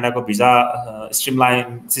 जुन क्यानाडाको भिजा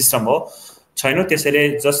स्ट्रिमलाइन सिस्टम हो, छैनौँ। त्यसैले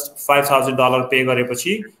जस्ट $5,000 पे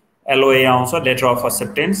गरेपछि एलओए आउँछ, letter of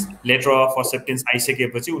acceptance. Letter of acceptance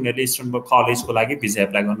आइसकेपछि उनीहरूले स्टेनबर्ग कलेजको लागि भिजा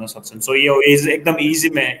एप्लाई गर्न सक्छन्। सो यो एकदम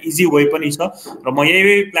इजी वे पनि छ। र म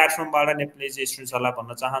यही प्लेटफर्मबाट नेपाली स्टुडेन्ट्सहरूलाई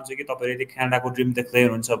भन्न चाहन्छु कि तपाईँले यदि क्यानाडाको ड्रिम देख्दै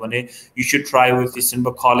हुनुहुन्छ भने you should try with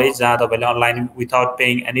Steinberg college, जहाँ तपाईँले online without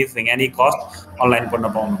paying any cost online पढ्न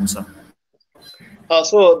पाउनुहुन्छ।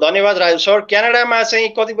 सो धन्यवाद राजु सर। क्यानाडामा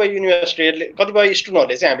चाहिँ कतिपय युनिभर्सिटीहरूले, कतिपय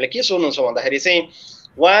स्टुडेन्टहरूले चाहिँ हामीले के सोध्नुहुन्छ भन्दाखेरि चाहिँ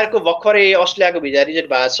उहाँहरूको भर्खरै अस्ट्रेलियाको भिजा रिजेक्ट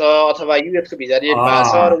भएको छ अथवा युएसको भिजा रिजेक्ट भएको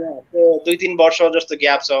छ र उहाँहरूको 2-3 वर्ष जस्तो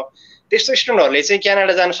ग्याप छ, त्यस्तो स्टुडेन्टहरूले चाहिँ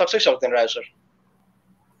क्यानाडा जान सक्छ कि सक्दैन राजु सर?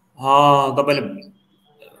 तपाईँले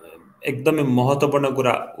एकदमै महत्त्वपूर्ण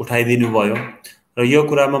कुरा उठाइदिनु भयो र यो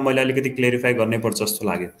कुरामा मैले अलिकति क्लेरिफाई गर्नै पर्छ जस्तो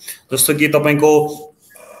लाग्यो। जस्तो कि तपाईँको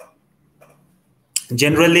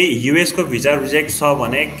जेनरली युएसको भिजा रिजेक्ट छ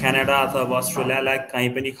भने क्यानाडा अथवा अस्ट्रेलियालाई कहीँ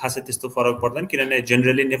पनि खासै त्यस्तो फरक पर्दैन, किनभने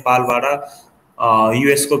जेनरली नेपालबाट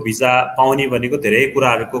युएसको भिजा पाउने भनेको धेरै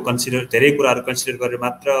कुराहरू कन्सिडर गरेर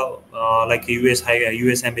मात्र लाइक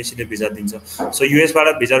युएस एम्बेसीले भिजा दिन्छ। सो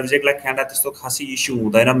युएसबाट भिजा रिजेक्टलाई क्यानाडा त्यस्तो खासै इस्यु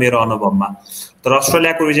हुँदैन मेरो अनुभवमा। तर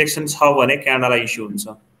अस्ट्रेलियाको रिजेक्सन छ भने क्यानाडालाई इस्यु हुन्छ,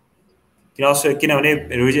 किनभने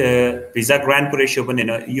भिजा ग्रान्टको रेसियो पनि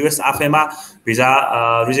होइन, युएस आफैमा भिजा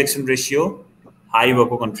रिजेक्सन रेसियो हाई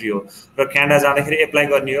भएको कन्ट्री हो र क्यानाडा जाँदाखेरि एप्लाई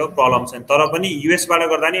गर्ने हो, प्रब्लम छैन। तर पनि युएसबाट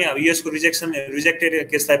गर्दा नि युएसको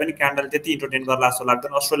रिजेक्टेड केसलाई पनि क्यानाडाले त्यति इन्टरटेन गर्ला जस्तो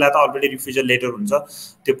लाग्दैन। अस्ट्रेलिया त अलरेडी रिफ्युजल लेटर हुन्छ,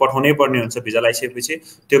 त्यो पठाउनै पर्ने हुन्छ भिजा लगाइसकेपछि।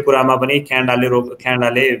 त्यो कुरामा पनि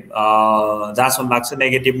क्यानाडाले जहाँसम्म लाग्छ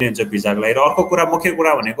नेगेटिभ नै हुन्छ भिजाको लागि। र अर्को कुरा, मुख्य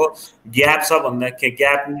कुरा भनेको ग्याप छ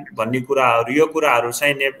ग्याप भन्ने कुराहरू, यो कुराहरू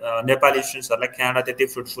चाहिँ नेपाली स्टुडेन्ट्सहरूलाई क्यानाडा त्यति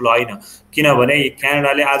फ्रुटफुल होइन। किनभने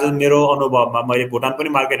क्यानाडाले आज मेरो अनुभवमा, मैले भुटान पनि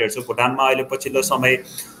मार्केट हेर्छु, भुटानमा अहिले पछिल्लो समय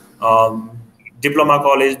डिप्लोमा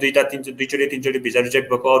कलेज दुईचोटि तीनचोटि भिजा रिजेक्ट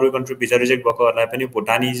भएको, अरू कन्ट्री भिजा रिजेक्ट भएकोहरूलाई पनि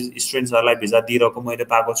भुटानी स्टुडेन्ट्सहरूलाई भिजा दिइरहेको मैले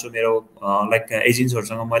पाएको छु मेरो लाइक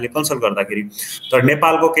एजेन्ट्सहरूसँग मैले कन्सल्ट गर्दाखेरि। तर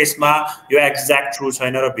नेपालको केसमा यो एक्ज्याक्ट ट्रु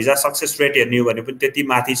छैन र भिजा सक्सेस रेट हेर्ने हो भने पनि त्यति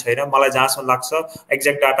माथि छैन। मलाई जहाँसम्म लाग्छ,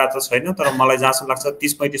 एक्ज्याक्ट डाटा त छैन, तर मलाई जहाँसम्म लाग्छ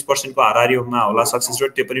 30-35% हाराहारीमा होला सक्सेस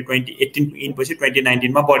रेट। त्यो पनि 2018 पछि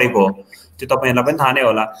 2019मा बढेको हो, त्यो तपाईँहरूलाई पनि थाहा नै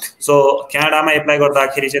होला। सो क्यानाडामा एप्लाई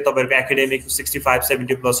गर्दाखेरि चाहिँ तपाईँहरूको एकाडेमिक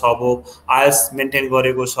 65-70+ अब आइएल्स मेन्टेन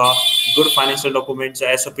गरेको छ, गुड फाइनेन्सियल डकुमेन्ट छ,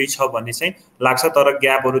 एसओपी छ भन्ने चाहिँ लाग्छ। तर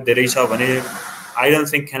ग्यापहरू धेरै छ भने आई डोन्ट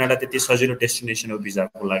थिङ्क क्यानाडा त्यति सजिलो डेस्टिनेसन हो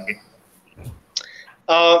भिजाको लागि।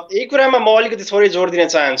 यही कुरामा म अलिकति थोरै जोड दिन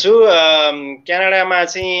चाहन्छु। क्यानाडामा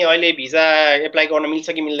चाहिँ अहिले भिजा एप्लाई गर्न मिल्छ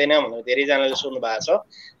कि मिल्दैन भनेर धेरैजनाले सोध्नु भएको छ।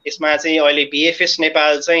 यसमा चाहिँ अहिले बिएफएस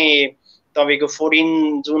नेपाल चाहिँ तपाईँको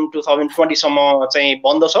 14 जुन 2020सम्म चाहिँ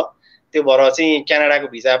बन्द छ। त्यो भएर चाहिँ क्यानाडाको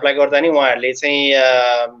भिजा एप्लाई गर्दा नि उहाँहरूले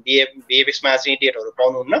चाहिँ बिएफएसमा चाहिँ डेटहरू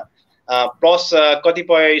पाउनुहुन्न। प्लस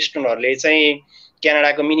कतिपय स्टुडेन्टहरूले चाहिँ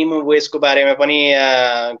क्यानाडाको मिनिमम वेजको बारेमा पनि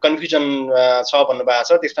कन्फ्युजन छ भन्नुभएको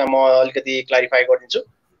छ। त्यसमा म अलिकति क्लारिफाई गरिदिन्छु।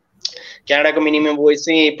 क्यानाडाको मिनिमम वेज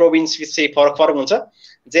चाहिँ प्रोभिन्स चाहिँ फरक हुन्छ।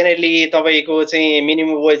 जेनरली तपाईँको चाहिँ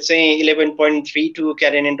मिनिमम वेज चाहिँ 11.32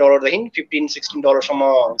 क्यानाडियन डलरदेखि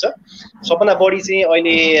 $15-16 हुन्छ। सबभन्दा बढी चाहिँ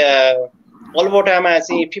अहिले अल्बर्टामा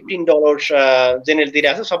चाहिँ $15 जेनरल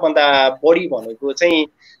दिइरहेको छ। सबभन्दा बढी भनेको चाहिँ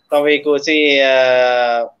तपाईँको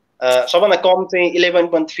चाहिँ सबभन्दा कम चाहिँ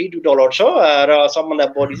 $11.32 छ र सबभन्दा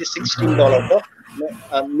बढी चाहिँ $16 छ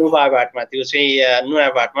नुभाबाटमा। त्यो चाहिँ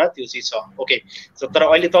नुभाबाटमा त्यो चाहिँ छ। ओके, सो तर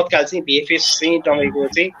अहिले तत्काल चाहिँ बिएफएस चाहिँ तपाईँको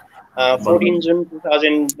चाहिँ 14 जुन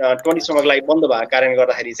 2020सम्मको लागि बन्द भएको कारणले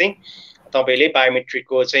गर्दाखेरि चाहिँ तपाईँले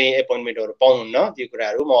बायोमेट्रिकको चाहिँ एपोइन्टमेन्टहरू पाउनुहुन्न। त्यो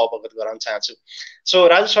कुराहरू म अवगत गराउन चाहन्छु। सो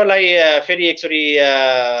राजु सरलाई फेरि एकचोटि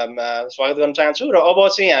स्वागत गर्न चाहन्छु। र अब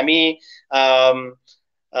चाहिँ हामी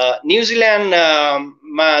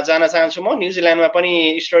न्युजिल्यान्डमा जान चाहन्छु। म न्युजिल्यान्डमा पनि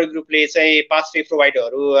स्टडी ग्रुपले चाहिँ पाथवे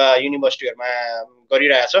प्रोभाइडहरू युनिभर्सिटीहरूमा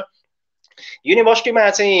गरिरहेछ। युनिभर्सिटीमा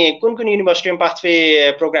चाहिँ कुन कुन युनिभर्सिटीमा पाथवे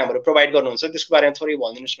प्रोग्रामहरू प्रोभाइड गर्नुहुन्छ त्यसको बारेमा थोरै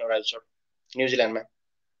भनिदिनुहोस् न Raju sir, न्युजिल्यान्डमा।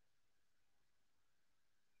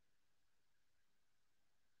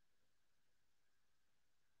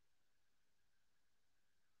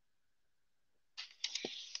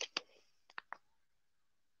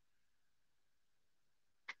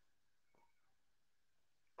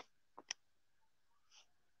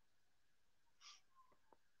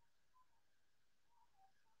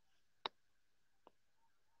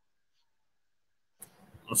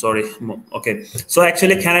 Sorry okay so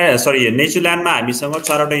actually न्युजिल्यान्डमा हामीसँग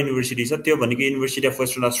 4वटा युनिभर्सिटी छ त्यो भनेको university of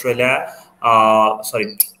western Australia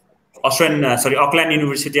Auckland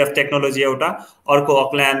university of technology एउटा अर्को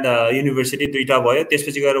अकल्यान्ड युनिभर्सिटी 2टा भयो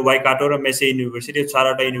त्यसपछि गएर वाइकाटो र मेसे युनिभर्सिटी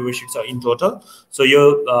 4वटा युनिभर्सिटी छ इन टोटल सो यो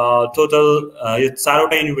यो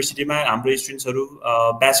 4वटा युनिभर्सिटीमा हाम्रो स्टुडेन्ट्सहरू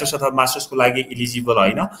ब्याचलर्स अथवा मास्टर्सको लागि इलिजिबल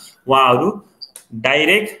होइन उहाँहरू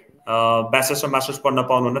डाइरेक्ट ब्याचलर्स र मास्टर्स पढ्न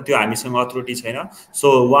पाउनुहुन्न त्यो हामीसँग अथोरिटी छैन सो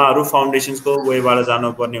उहाँहरू फाउन्डेसन्सको वेबाट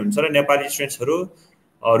जानुपर्ने हुन्छ र नेपाली स्टुडेन्ट्सहरू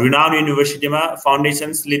रिनाउन्ड युनिभर्सिटीमा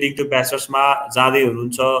फाउन्डेसन्स लिडिङ टु ब्याचलर्समा जाँदै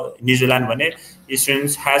हुनुहुन्छ न्युजिल्यान्ड भने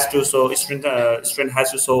student has to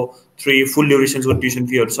so 3 full ड्युरेसन्सको tuition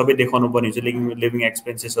फीहरू सबै देखाउनु पर्ने हुन्छ लिभिङ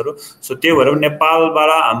एक्सपेन्सेसहरू सो त्यो भएर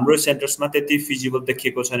नेपालबाट हाम्रो सेन्टर्समा त्यति फिजिबल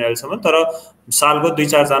देखिएको छैन अहिलेसम्म तर सालको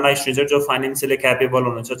 2-4 जना स्टुडेन्टहरू जो फाइनेन्सियली क्यापेबल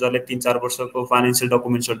हुनुहुन्छ जसले 3-4 वर्षको फाइनेन्सियल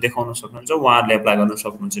डकुमेन्ट्सहरू देखाउन सक्नुहुन्छ उहाँहरूले एप्लाई गर्न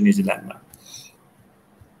सक्नुहुन्छ न्युजिल्यान्डमा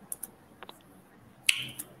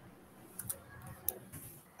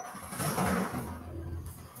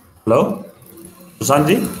हेलो सुशान्त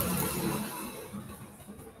जी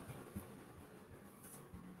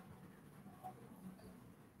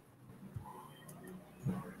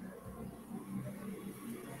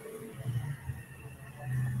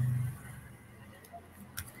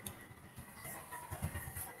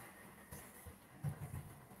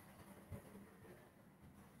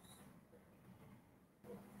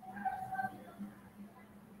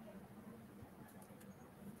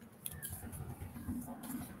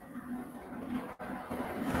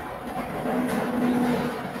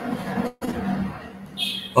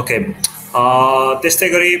ओके त्यस्तै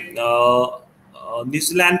गरी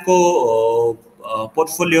न्युजिल्यान्डको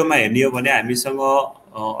पोर्टफोलियोमा हेर्ने हो भने हामीसँग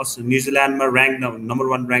न्युजिल्यान्डमा नम्बर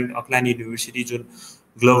 1 र्याङ्क अकल्यान्ड युनिभर्सिटी जुन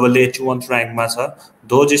ग्लोबली 81th र्याङ्कमा छ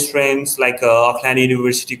दोज स्टुडेन्ट्स लाइक अकल्यान्ड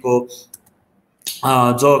युनिभर्सिटीको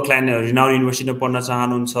जो अकल्यान्ड रिनाउन्ड युनिभर्सिटीमा पढ्न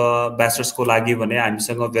चाहनुहुन्छ ब्याचलर्सको लागि भने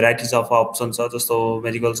हामीसँग भेराइटिज अफ अप्सन छ जस्तो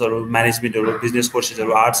मेडिकल्सहरू म्यानेजमेन्टहरू business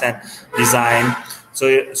कोर्सेसहरू arts and design so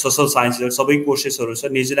social साइन्सहरू सबै कोर्सेसहरू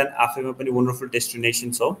छ न्युजिल्यान्ड आफैमा पनि वन्डरफुल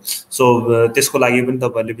डेस्टिनेसन हो सो त्यसको लागि पनि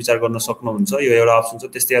तपाईँहरूले विचार गर्न सक्नुहुन्छ यो एउटा अप्सन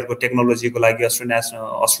छ त्यस्तै अर्को टेक्नोलोजीको लागि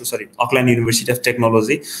Auckland university of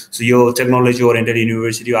technology so यो टेक्नोलोजी ओरिएन्टेड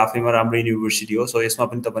युनिभर्सिटी हो आफैमा राम्रो युनिभर्सिटी हो सो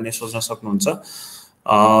यसमा पनि तपाईँले सोच्न सक्नुहुन्छ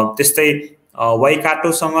त्यस्तै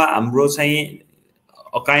वाइकाटोसँग हाम्रो चाहिँ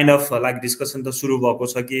काइन्ड अफ लाइक डिस्कसन त सुरु भएको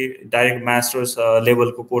छ कि डाइरेक्ट मास्टर्स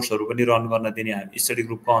लेभलको कोर्सहरू पनि रन गर्न दिने स्टडी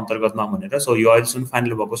ग्रुपको अन्तर्गतमा भनेर सो यो अहिलेसम्म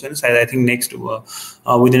फाइनल भएको छैन सायद I think next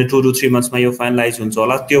within 2 to 3 मन्थ्समा यो फाइनलाइज हुन्छ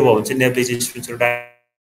होला त्यो भयो भने चाहिँ नेपाली स्टुडेन्ट्सहरू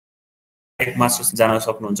डाइरेक्ट मास्टर्स जान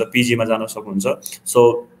सक्नुहुन्छ पिजीमा जान सक्नुहुन्छ सो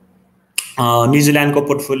न्युजिल्यान्डको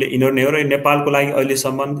पोर्टफोलियो यिनीहरू नै हो र नेपालको लागि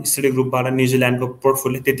अहिलेसम्म स्टडी ग्रुपबाट न्युजिल्यान्डको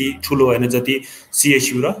पोर्टफोलियो त्यति ठुलो होइन जति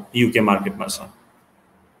सिएसयु र युके मार्केटमा छ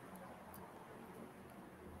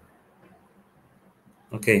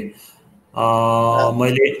ओके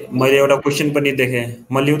मैले एउटा क्वेसन पनि देखेँ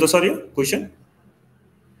म लिउँ त सर यो क्वेसन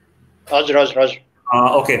हजुर हजुर हजुर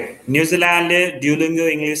ओके न्युजिल्यान्डले ड्युलिङ्गो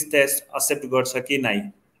इङ्ग्लिस टेस्ट एक्सेप्ट गर्छ कि नै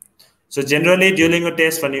सो जेनरली ड्युलिङ्गो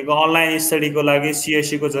टेस्ट भनेको अनलाइन स्टडीको लागि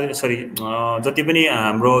सिएससीको जति पनि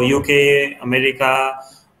हाम्रो युके अमेरिका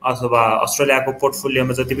अथवा अस्ट्रेलियाको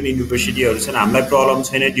पोर्टफोलियोमा जति पनि युनिभर्सिटीहरू छन् हामीलाई प्रब्लम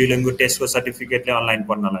छैन ड्युलिङ्गो टेस्टको सर्टिफिकेटले online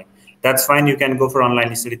पढ्नलाई that's fine you can go for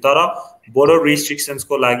online study तर बोर्डर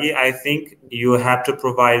रिस्ट्रिक्सन्सको लागि I think you have to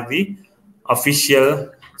provide the official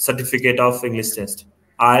certificate of English test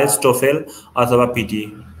IELTS TOEFL अथवा पिटी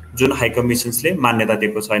जुन हाई कमिसन्सले मान्यता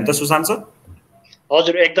दिएको छ होइन त सुशान्त सर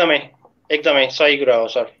हजुर एकदमै एकदमै सही कुरा हो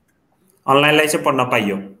सर अनलाइनलाई चाहिँ पढ्न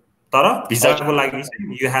पाइयो तर भिजाको लागि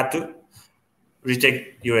चाहिँ you have to retake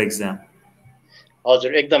your exam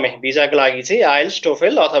हजुर एकदमै भिजाको लागि चाहिँ आइएल्स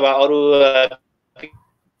टोफेल अथवा अरू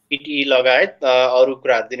पिटी लगायत अरू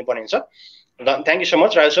कुराहरू दिनुपर्ने हुन्छ thank you so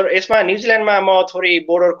much Raju sir यसमा न्युजिल्यान्डमा म थोरै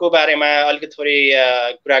बोर्डरको बारेमा अलिकति थोरै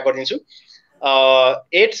कुरा गरिदिन्छु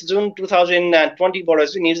 8 जुन 2020 बाट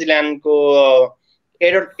चाहिँ न्युजिल्यान्डको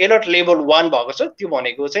एलर्ट लेभल 1 भएको छ त्यो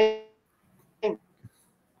भनेको चाहिँ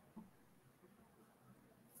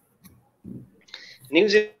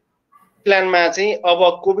न्युजिल्यान्डमा चाहिँ अब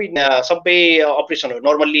कोभिड सबै अपरेसनहरू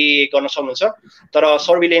नर्मल्ली गर्न सक्नुहुन्छ तर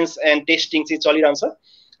सर्भिलेन्स एन्ड टेस्टिङ चाहिँ चलिरहन्छ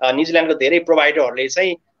न्युजिल्यान्डको धेरै प्रोभाइडरहरूले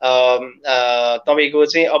चाहिँ तपाईँको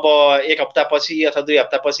चाहिँ अब 1 हप्तापछि अथवा 2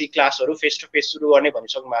 हप्तापछि क्लासहरू फेस टु फेस सुरु गर्ने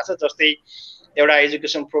भनिसक्नु भएको छ जस्तै एउटा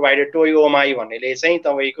एजुकेसन प्रोभाइडर टोयोमाई भन्नेले चाहिँ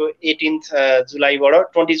तपाईँको 20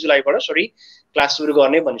 जुलाईबाट क्लास सुरु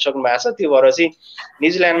गर्ने भनिसक्नु भएको छ त्यो भएर चाहिँ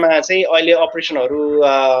न्युजिल्यान्डमा चाहिँ अहिले अपरेसनहरू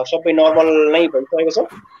सबै नर्मल नै भइसकेको छ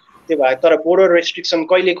त्यो भए तर बोर्डर रेस्ट्रिक्सन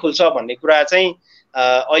कहिले खुल्छ भन्ने कुरा चाहिँ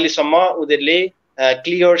अहिलेसम्म उनीहरूले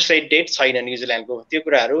क्लियर सेट डेट छैन न्युजिल्यान्डको। त्यो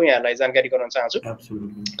कुराहरू यहाँलाई जानकारी गराउन चाहन्छु।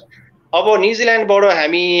 अब न्युजिल्यान्डबाट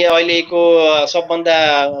हामी अहिलेको सबभन्दा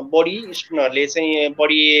बढी स्टुडेन्टहरूले चाहिँ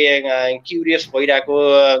बढी क्युरियस भइरहेको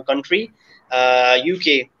कन्ट्री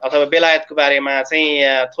युके अथवा बेलायतको बारेमा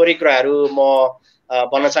चाहिँ थोरै कुराहरू म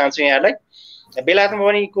भन्न चाहन्छु यहाँलाई। बेलायतमा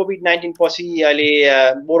पनि कोभिड-19 पछि अहिले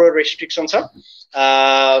बोर्डर रेस्ट्रिक्सन छ।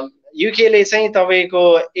 युकेले चाहिँ तपाईँको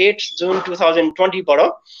 8 जुन 2020 बाट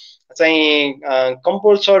चाहिँ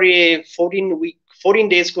कम्पलसरी 14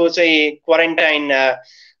 डेजको चाहिँ क्वारेन्टाइन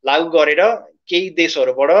लागू गरेर केही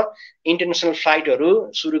देशहरूबाट इन्टरनेसनल फ्लाइटहरू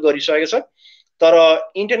सुरु गरिसकेको छ। तर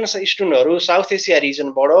इन्टरनेसनल स्टुडेन्टहरू साउथ एसिया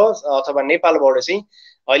रिजनबाट अथवा नेपालबाट चाहिँ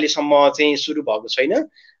अहिलेसम्म चाहिँ सुरु भएको छैन।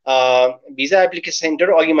 भिजा एप्लिकेसन सेन्टर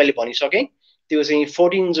अघि मैले भनिसकेँ त्यो चाहिँ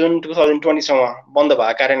 14 जुन 2020 सम्म बन्द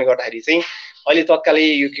भएको कारणले गर्दाखेरि चाहिँ अहिले तत्कालै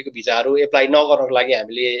युके को भिजाहरू एप्लाई नगर्नको लागि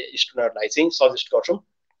हामीले स्टुडेन्टहरूलाई चाहिँ सजेस्ट गर्छौँ।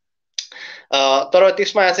 तर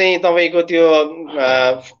त्यसमा चाहिँ तपाईँको त्यो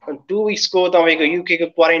 2 विक्सको तपाईँको युके को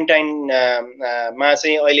क्वारेन्टाइनमा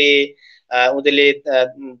चाहिँ अहिले उनीहरूले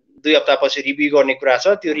 2 हप्तापछि रिभ्यू गर्ने कुरा छ।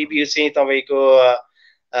 त्यो रिभ्यू चाहिँ तपाईँको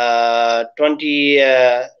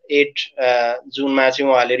 28 जुनमा चाहिँ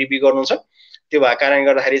उहाँहरूले रिभ्यू गर्नुहुन्छ। त्यो भएको कारणले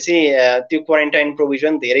गर्दाखेरि चाहिँ त्यो क्वारेन्टाइन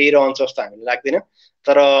प्रोभिजन धेरै रहन्छ जस्तो हामीलाई लाग्दैन।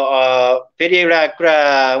 तर फेरि एउटा कुरा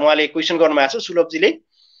उहाँले क्वेसन गर्नुभएको छ सुलभजीले,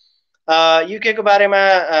 युके को बारेमा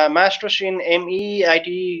मास्टर्स इन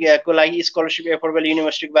एमईआईटी को लागि स्कलरसिप एफोर्डेबल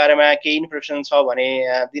युनिभर्सिटीको बारेमा केही इन्फर्मेसन छ भने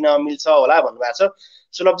दिन मिल्छ होला भन्नुभएको छ।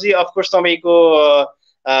 सुलभजी अफकोर्स तपाईँको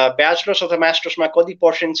ब्याचलर्स अथवा मास्टर्समा कति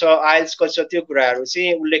पर्सेन्ट छ, आइएल्स कति छ, त्यो कुराहरू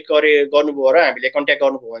चाहिँ उल्लेख गर्नुभयो र हामीले कन्ट्याक्ट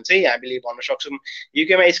गर्नुभयो भने चाहिँ हामीले भन्न सक्छौँ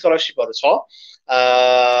युकेमा स्कलरसिपहरू छ।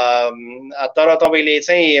 तर तपाईँले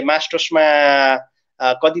चाहिँ मास्टर्समा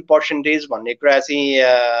कति पर्सेन्टेज भन्ने कुरा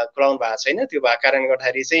चाहिँ खुलाउनु भएको छैन। त्यो भएको कारणले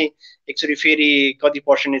गर्दाखेरि चाहिँ एकचोटि फेरि कति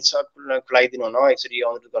पर्सेन्टेज छ खुलाइदिनु हुन एकचोटि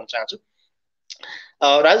अनुरोध गर्न चाहन्छु।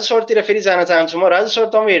 राजु सरतिर फेरि जान चाहन्छु म। राजु सर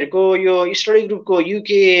तपाईँहरूको यो स्टडी ग्रुपको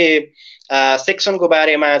युके सेक्सनको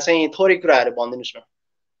बारेमा चाहिँ थोरै कुराहरू भनिदिनुहोस् न।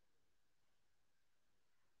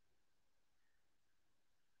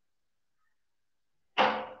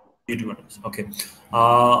 ओके,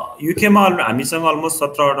 युकेमा हामीसँग अलमोस्ट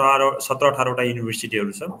 17-18वटा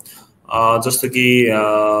युनिभर्सिटीहरू छ। जस्तो कि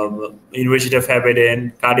university of Aberdeen,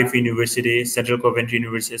 Cardiff university, central कोभेन्ट्री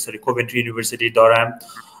university, डराम,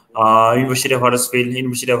 University of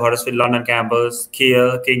Huddersfield, London campus,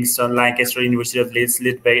 Kiel, Kingston, Lancaster, University of Leeds,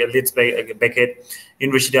 Beckett,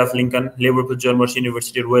 University of Lincoln, Liverpool, John Moores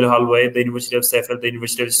University, Royal Holloway, the University of Sheffield, the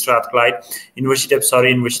University of Strathclyde, University of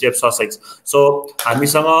Surrey, University of Sussex. So,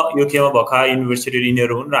 हामीसँग यो केमा भएका युनिभर्सिटीहरू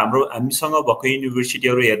यिनीहरू हुन् र हामीसँग भएको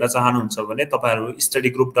युनिभर्सिटीहरू हेर्न चाहनुहुन्छ भने तपाईहरु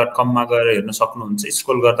studygroup.com मा गएर हेर्न सक्नुहुन्छ।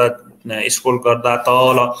 स्क्रोल गर्दा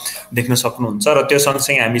तल देख्न सक्नुहुन्छ र त्यो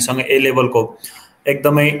सँगसँगै हामीसँग ए लेभलको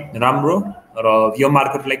एकदमै राम्रो र यो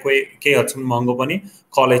मार्केटलाई केही हदसम्म महँगो पनि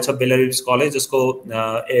कलेज छ, बेलारिस कलेज, जसको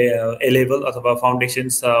ए लेभल अथवा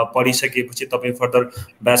फाउन्डेसन्स पढिसकेपछि तपाईं फर्दर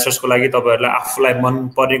ब्याचलर्सको लागि तपाईहरुलाई आफुलाई मन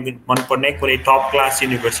पर्ने कुनै टप क्लास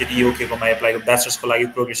युनिभर्सिटी युकेकोमा एप्लाई ब्याचलर्सको लागि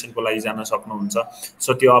प्रोग्रेसनको लागि जान सक्नुहुन्छ।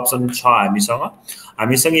 सो त्यो अप्सन छ हामीसँग।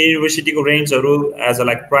 हामीसँग युनिभर्सिटीको रेन्जहरु as a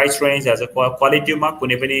like price range as a क्वालिटीमा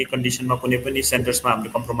कुनै पनि कन्डिसनमा कुनै पनि सेन्टर्समा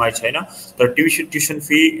हाम्रो कम्प्रोमाइज छैन। तर ट्युसन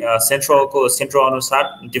फी सेन्टर अनुसार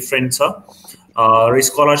डिफरेन्ट छ र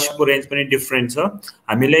स्कलरशिपको रेन्ज पनि डिफरेन्ट छ।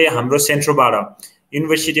 हामीले हाम्रो सेन्टरबाट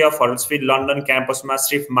युनिभर्सिटी अफ हडर्सफिल्ड लन्डन क्याम्पसमा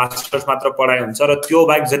सिर्फ मास्टर्स मात्र पढाइ हुन्छ र त्यो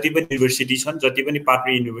बाहेक जति पनि युनिभर्सिटी छन्, जति पनि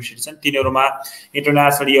पार्टनर युनिभर्सिटी छन्, तिनीहरुमा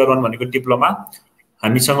इन्टरनेशनल इयर 1 भनेको डिप्लोमा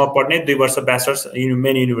हामीसँग पढ्ने, 2 वर्ष ब्याचलर्स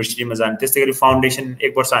मेन युनिभर्सिटीमा जाने, त्यसैगरी फाउन्डेसन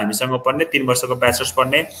 1 वर्ष हामीसँग पढ्ने, 3 वर्षको ब्याचलर्स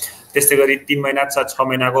पढ्ने, त्यसैगरी 3 महिना 6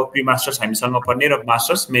 महिनाको प्री मास्टर्स हामीसँग पढ्ने र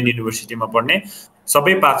मास्टर्स मेन युनिभर्सिटीमा पढ्ने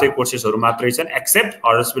सबै पाथवे कोर्सेसहरु मात्रै छन् accept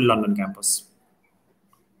हडर्सफिल्ड London campus.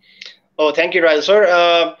 Thank you Raju sir.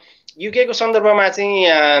 UK को सन्दर्भमा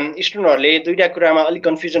चाहिँ स्टुडेन्टहरुले दुईटा कुरामा अलि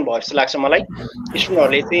कन्फ्युजन भयो जस्तो लाग्छ मलाई।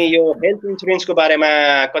 स्टुडेन्टहरुले चाहिँ यो हेल्थ इन्स्योरेन्सको बारेमा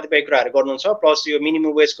कतिपय कुराहरु गर्नुहुन्छ, प्लस यो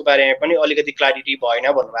मिनिमम वेजको बारेमा पनि अलिकति क्ल्यारिटी भएन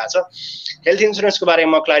भन्नुभएको छ। हेल्थ इन्स्योरेन्सको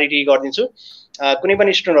बारेमा म क्ल्यारिटी गरिदिन्छु। कुनै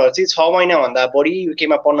पनि स्टुडेन्टहरु चाहिँ 6 महिना भन्दा बढी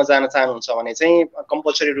युकेमा पढ्न जान चाहनुहुन्छ भने चाहिँ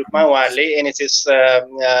कम्पलसरी रूपमा उहाँहरुले एनएचएस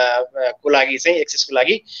को लागि चाहिँ एक्सेसको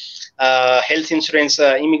लागि health insurance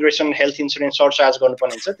immigration health insurance surcharge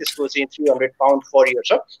गर्नुपर्ने हुन्छ। त्यसको चाहिँ £300 पर इयर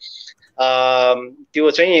छ। त्यो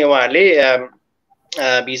चाहिँ उहाँहरुले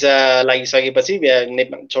भिजा लागिसकेपछि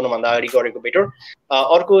छोड्नुभन्दा अगाडि गरेको बेटर।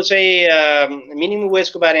 अर्को चाहिँ मिनिमम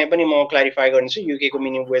वेजको बारेमा पनि म क्ल्यारिफाई गर्छु। युके को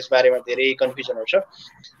मिनिमम वेज बारेमा धेरै कन्फ्युजनहरु छ।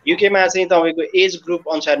 युकेमा चाहिँ तपाईको एज ग्रुप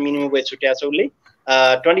अनुसार मिनिमम वेज छुट्याएको छ उसले।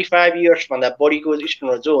 25 इयर्स भन्दा बढीको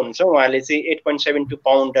स्टुडेन्टहरु जो हुनुहुन्छ उहाँले चाहिँ £8.72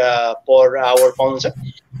 पर आवर पाउनुहुन्छ।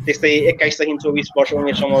 त्यस्तै 21 देखि 24 वर्ष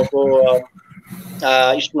उमेर समूहको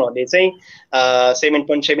स्टुडेन्टहरूले चाहिँ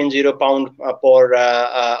 7.70 पाउन्ड पर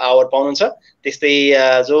आवर पाउनुहुन्छ। त्यस्तै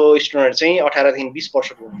जो स्टुडेन्टहरू चाहिँ 18 देखि 20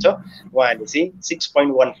 वर्षको हुन्छ उहाँहरूले चाहिँ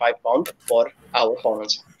 6.15 पाउन्ड पर आवर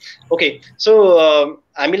पाउनुहुन्छ। ओके, सो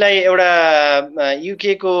हामीलाई एउटा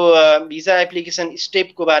युके को भिजा एप्लिकेसन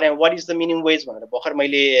स्टेपको बारेमा what is the minimum wage भनेर भर्खर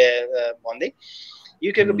मैले भन्दै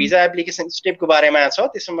युके को भिजा एप्लिकेसन स्टेपको बारेमा छ,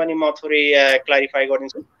 त्यसमा पनि म थोरै क्ल्यारिफाई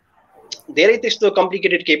गरिदिन्छु। धेरै त्यस्तो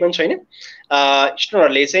कम्प्लिकेटेड केही पनि छैन।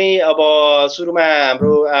 स्टुडेन्टहरूले चाहिँ अब सुरुमा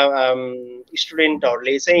हाम्रो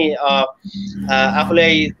स्टुडेन्टहरूले चाहिँ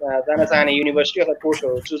आफूलाई जान चाहने युनिभर्सिटी अथवा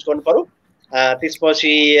कोर्सहरू चुज गर्नु पर्यो।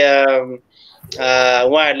 त्यसपछि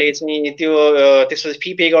उहाँहरूले चाहिँ त्यसपछि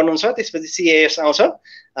फी पे गर्नुहुन्छ, त्यसपछि सिएएस आउँछ,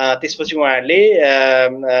 त्यसपछि उहाँहरूले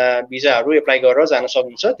भिजाहरू एप्लाई गरेर जान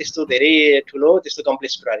सक्नुहुन्छ। त्यस्तो धेरै ठुलो त्यस्तो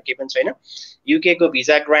कम्प्लेक्स कुराहरू केही पनि छैन। युके को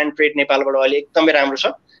भिजा ग्रान्ड रेट नेपालबाट अहिले एकदमै राम्रो छ।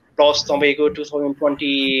 प्लस तपाईँको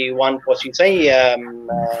 2021 पछि चाहिँ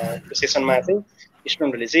सेसनमा चाहिँ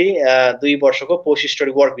स्टुडेन्टहरूले चाहिँ 2 वर्षको पोस्ट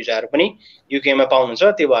स्टडी वर्क भिजाहरू पनि युकेमा पाउनुहुन्छ।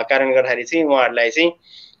 त्यो भएको कारणले गर्दाखेरि चाहिँ उहाँहरूलाई चाहिँ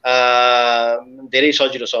धेरै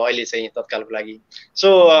सजिलो छ अहिले चाहिँ तत्कालको लागि। सो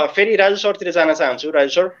फेरि राजु सरतिर जान चाहन्छु।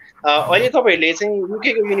 राजु सर, अहिले तपाईँहरूले चाहिँ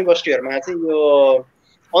युकेको युनिभर्सिटीहरूमा चाहिँ यो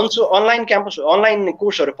अनलाइन क्याम्पस अनलाइन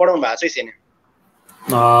कोर्सहरू पढाउनु भएको चाहिँ छैन?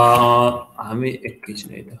 हामी एकैछिन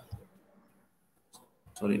है त,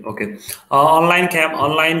 सरी, ओके।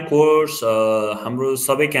 अनलाइन कोर्स हाम्रो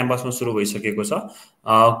सबै क्याम्पसमा सुरु भइसकेको छ।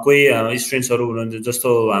 कोही स्टुडेन्ट्सहरू हुनुहुन्छ जस्तो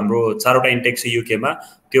हाम्रो 4वटा इन्टेक छ युकेमा,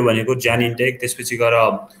 त्यो भनेको जान इन्टेक, त्यसपछि गएर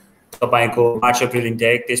तपाईको मार्च अप्रिल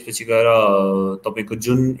इन्टेक, त्यसपछि गएर तपाईको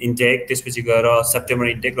जुन इन्टेक, त्यसपछि गएर सेप्टेम्बर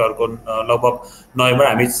इन्टेक र अर्को लगभग नोभेम्बर।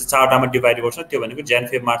 हामी 4वटामा डिभाइड गर्छौँ। त्यो भनेको जान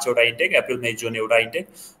फेब मार्च एउटा इन्टेक, अप्रिल मई जुन एउटा इन्टेक,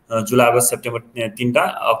 जुलाई अगस्त September 3टा,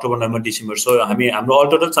 October November December. So हाम्रो अल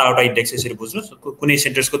टोटल 4वटा इन्टेक यसरी बुझ्नुहोस्। कुनै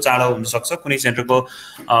सेन्टर्सको चाँडो हुनसक्छ, कुनै सेन्टरको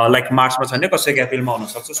लाइक मार्चमा छ भने कसैको अप्रिलमा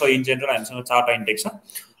हुनसक्छ। सो इन जेनरल हामीसँग 4वटा इन्टेक छ।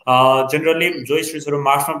 जेनरली जो स्टुडेन्ट्सहरू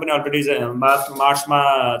मार्चमा पनि अलरेडी मार्चमा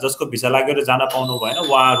जसको भिसा लागेर जान पाउनु भएन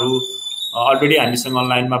उहाँहरू अलरेडी हामीसँग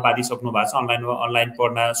अनलाइनमा बाँधिसक्नु भएको छ, अनलाइन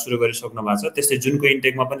पढ्न सुरु गरिसक्नु भएको छ। त्यस्तै जुनको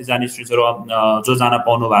इन्टेकमा पनि जाने स्टुडेन्ट्सहरू जो जान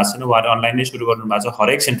पाउनु भएको छैन उहाँहरू अनलाइन नै सुरु गर्नु भएको छ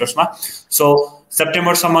हरेक सेन्टर्समा। सो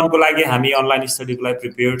सेप्टेम्बरसम्मको लागि हामी अनलाइन स्टडीको लागि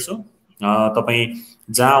प्रिपेयर्ड छौँ। तपाईँ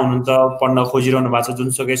जहाँ हुनुहुन्छ, पढ्न खोजिरहनु भएको छ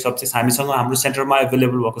जुनसुकै सब्जेक्ट्स, हामीसँग हाम्रो सेन्टरमा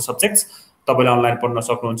एभाइलेबल भएको सब्जेक्ट्स तपाईँले अनलाइन पढ्न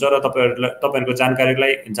सक्नुहुन्छ। र तपाईँहरूको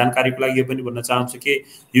जानकारीको लागि यो पनि भन्न चाहन्छु कि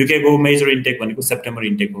युकेको मेजर इन्टेक भनेको सेप्टेम्बर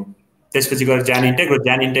इन्टेक हो। त्यसपछि गएर जान इन्टेक, र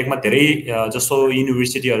जान इन्टेकमा धेरै जस्तो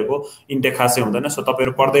युनिभर्सिटीहरूको इन्टेक खासै हुँदैन। सो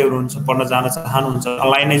तपाईँहरू पढ्दै हुनुहुन्छ, पढ्न जान चाहनुहुन्छ,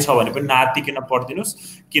 अनलाइन नै छ भने पनि नआत्तिकिन पढिदिनुहोस्।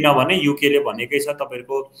 किनभने युकेले भनेकै छ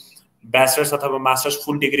तपाईँहरूको ब्याचलर्स अथवा मास्टर्स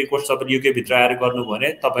फुल डिग्री कोर्स तपाईँले युकेभित्र आएर गर्नुभयो भने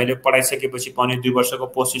तपाईँले पढाइसकेपछि पाउने 2 वर्षको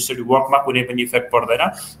पोस्ट स्टडी वर्कमा कुनै पनि इफेक्ट पर्दैन।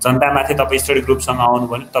 जनतामाथि तपाईँ स्टडी ग्रुपसँग आउनु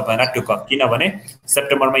भने तपाईँलाई टुक्क, किनभने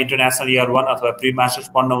सेप्टेम्बरमा इन्टरनेसनल इयर 1 अथवा प्री मास्टर्स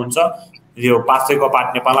पढ्नुहुन्छ, यो पासैको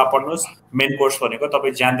पार्ट नेपालमा पढ्नुहोस्। मेन कोर्स भनेको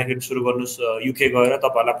तपाईँ ज्यानदेखि सुरु गर्नुहोस् युके गएर,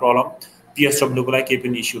 तपाईँहरूलाई प्रब्लम पिएसडब्ल्यूको लागि केही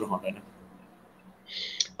पनि इस्यु रहँदैन।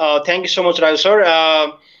 Thank you so much Raju sir.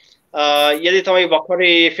 यदि तपाईँ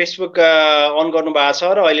भर्खरै फेसबुक अन गर्नुभएको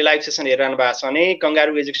छ र अहिले लाइभ सेसन हेरिरहनु भएको छ भने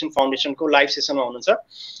कंगारू एजुकेसन फाउन्डेसनको लाइभ सेसनमा हुनुहुन्छ।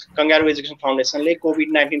 कंगारू एजुकेसन फाउन्डेसनले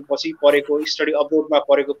कोभिड-19 पछि परेको स्टडी अब्रोडमा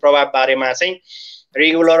परेको प्रभाव बारेमा चाहिँ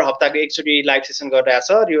रेगुलर हप्ताको एकचोटि लाइभ सेसन गरिरहेछ।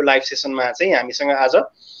 र यो लाइभ सेसनमा चाहिँ हामीसँग आज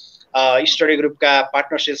study ग्रुपका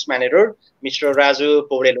partner sales manager mister Raju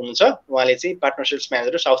Paudel हुनुहुन्छ। उहाँले चाहिँ partner sales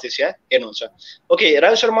manager south Asia हेर्नुहुन्छ। ओके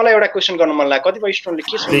राजु सर, मलाई एउटा क्वेसन गर्न मन लाग्यो। कतिपय स्टुडेन्टले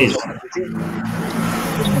के सोध्नुहुन्छ भनेपछि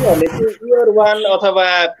स्टुडेन्टहरूले चाहिँ इयर 1 अथवा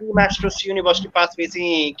प्री मास्टर्स युनिभर्सिटी पाथवे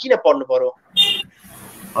चाहिँ किन पढ्नु पर्यो,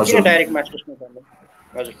 किन डाइरेक्ट मास्टर्समा पढ्नु?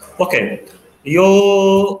 हजुर, ओके, यो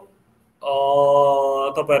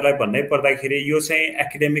तपाईहरुलाई भन्नै पर्दाखेरि यो चाहिँ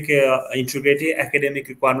academic integrity, academic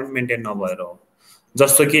requirement maintain नभएर हो।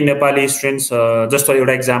 जस्तो कि नेपाली स्टुडेन्ट्स, जस्तो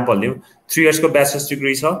एउटा इक्जाम्पल लिउँ, 3 इयर्सको ब्याचलर्स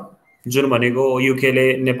डिग्री छ, जुन भनेको युकेले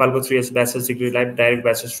नेपालको 3 years bachelors डिग्रीलाई direct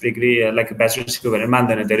bachelors degree like bachelors degree भनेर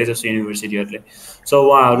मान्दैन धेरै जस्तो युनिभर्सिटीहरूले। सो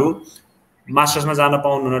उहाँहरू मास्टर्समा जान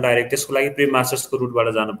पाउनुहुन्न डाइरेक्ट, त्यसको लागि प्री मास्टर्सको रुटबाट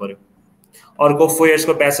जानु पर्यो। अर्को 4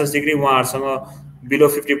 इयर्सको ब्याचलर्स डिग्री उहाँहरूसँग बिलो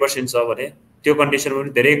 50% छ भने त्यो कन्डिसनमा पनि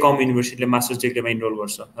धेरै कम युनिभर्सिटीले मास्टर्स डिग्रीमा इनरोल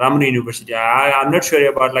गर्छ। राम्रो university, I am not sure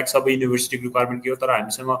about like सबै युनिभर्सिटीको रिक्वायरमेन्ट के हो, तर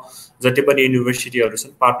हामीसँग जति पनि युनिभर्सिटीहरू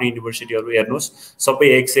छन् पार्टनर युनिभर्सिटीहरू हेर्नुहोस्, सबै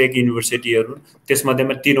 1 से 1 युनिभर्सिटीहरू।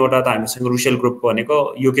 त्यसमध्येमा 3वटा त हामीसँग रुसेल ग्रुपको भनेको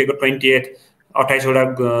युकेको 28वटा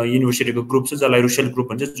युनिभर्सिटीको ग्रुप छ जसलाई रुसेल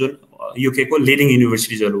ग्रुप भन्छ, जुन युकेको लिडिङ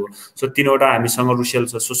युनिभर्सिटिजहरू हो। सो 3वटा हामीसँग रुसेल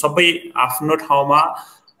छ। सो सबै आफ्नो ठाउँमा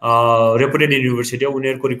रेपुटेड युनिभर्सिटी हो,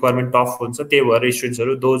 उनीहरूको रिक्वायरमेन्ट टफ हुन्छ। त्यही भएर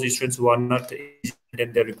स्टुडेन्ट्सहरू those students one not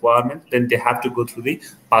maintain their requirement, then they have to go through the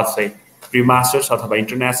pathway, pre-masters अथवा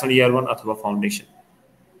international year 1 अथवा foundation.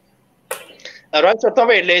 राइट सर,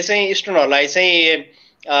 तपाईहरुले चाहिँ स्टुडेन्टहरुलाई चाहिँ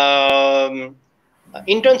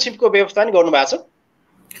इन्टर्नशिपको व्यवस्था नि गर्नु भएको छ?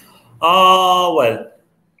 वेल,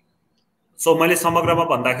 सो मैले समग्रमा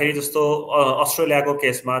भन्दाखेरि जस्तो अस्ट्रेलियाको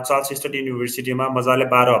केसमा चार्ल्स स्टेट युनिभर्सिटीमा मजाले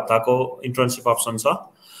 12 हप्ताको इन्टर्नशिप अप्सन छ।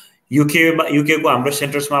 युकेको हाम्रो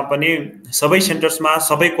सेन्टर्समा पनि सबै सेन्टर्समा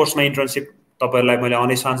सबै कोर्समा इन्टर्नशिप तपाईहरुलाई मैले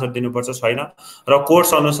अनेस्ट आन्सर दिनुपर्छ छैन, र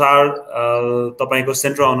कोर्स अनुसार तपाईको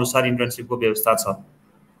सेन्टर अनुसार इन्टर्नशिपको व्यवस्था छ।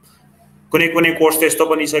 कुनै कुनै कोर्स त्यस्तो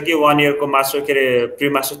पनि छ कि 1 इयरको मास्टर के रे प्री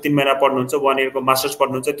मास्टर 3 महिना पढ्नुहुन्छ, 1 इयरको मास्टर्स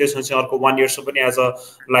पढ्नुहुन्छ, त्यसपछि अर्को 1 इयर्स पनि एज अ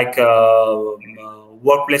लाइक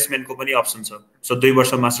वर्क प्लेसमेन्टको पनि अप्सन छ। सो 2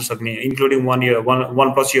 वर्ष मास्टर सक्ने including 1 year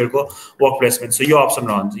 1+ इयरको work placement, so यो अप्सन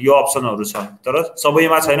रहन्छ, यो अप्सनहरु छ। तर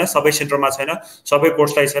सबैमा छैन, सबै सेन्टरमा छैन, सबै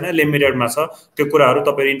कोर्सलाई छैन, लिमिटेडमा छ। त्यो कुराहरु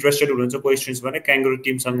तपाईहरु इन्ट्रेस्टेड हुनुहुन्छ कोही स्टुडेन्ट्स भने क्याङ्गरू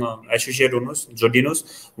टिमसँग एसोसिएट हुनुहोस्, जोडिनुहोस्।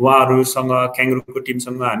 उहाँहरुसँग क्याङ्गरूको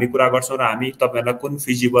टिमसँग हामी कुरा गर्छौं र हामी तपाईहरुलाई कुन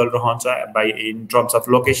फिजिबल रहन्छ by in terms of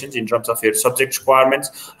locations, in terms of your subject requirements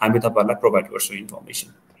हामी तपाईहरुलाई प्रोभाइड गर्छौं information.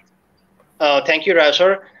 Thank you Raj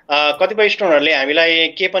sir. कतिपय स्टुडेन्टहरुले हामीलाई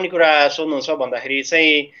के पनि कुरा सोध्नुहुन्छ भन्दाखेरि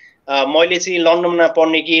चाहिँ मैले चाहिँ लन्डनमा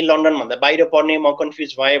पढ्ने कि लन्डन भन्दा बाहिर पढ्ने, म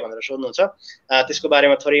कन्फ्युज भए भनेर सोध्नुहुन्छ। त्यसको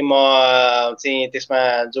बारेमा थोरै म चाहिँ त्यसमा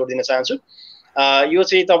जोड दिन चाहन्छु। यो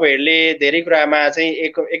चाहिँ तपाईहरुले धेरै कुरामा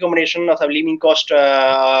चाहिँ एकोमोडेसन अथवा लिभिङ कस्ट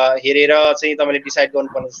हेरेर चाहिँ तपाईले डिसाइड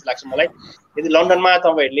गर्नुपर्ने जस्तो लाग्छ मलाई। यदि लन्डनमा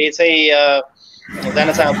तपाईहरुले चाहिँ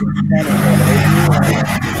जान चाहनुहुन्छ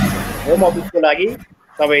होम अफिसको लागि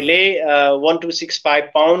तपाईले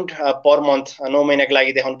 1265 पाउन्ड पर मन्थ 9 महिनाको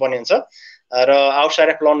लागि देखाउनु पर्ने हुन्छ, र आउटसाइड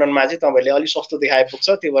अफ लन्डनमा चाहिँ तपाईले अलि सस्तो देखाए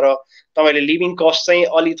पुग्छ। त्यो भएर तपाईले लिभिङ कस्ट चाहिँ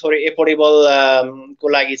अलि थोरै एफोर्डेबल को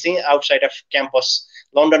लागि चाहिँ आउटसाइड अफ क्याम्पस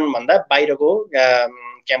लन्डन भन्दा बाहिरको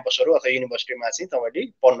क्याम्पसहरु अथवा युनिभर्सिटीमा चाहिँ तपाईले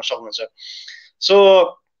पढ्न सक्नुहुन्छ। सो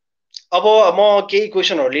अब म केही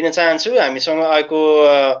क्वेशनहरु लिन चाहन्छु। हामीसँग आएको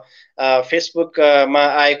फेसबुकमा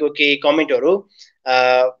आएको केही कमेन्टहरु।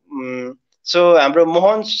 सो हाम्रो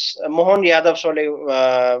मोहन यादव सरले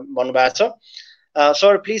भन्नुभएको छ,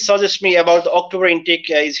 sir please suggest me about October intake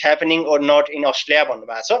is happening और नट इन अस्ट्रेलिया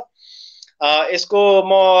भन्नुभएको छ। यसको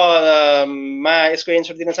यसको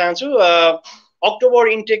एन्सर दिन चाहन्छु। अक्टोबर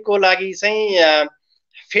इन्टेकको लागि चाहिँ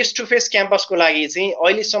फेस टु फेस क्याम्पसको लागि चाहिँ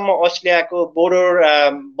अहिलेसम्म अस्ट्रेलियाको बोर्डर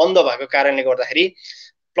बन्द भएको कारणले गर्दाखेरि,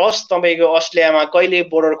 प्लस तपाईको अस्ट्रेलियामा कहिले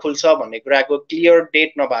बोर्डर खुल्छ भन्ने कुराको क्लियर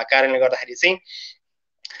डेट नभएको कारणले गर्दाखेरि चाहिँ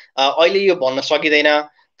अहिले यो भन्न सकिदैन।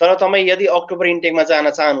 तर तपाई यदि अक्टोबर इन्टेकमा जान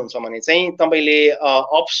चाहनुहुन्छ भने चाहिँ तपाईले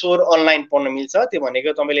अफसोर अनलाइन पढ्न मिल्छ। त्यो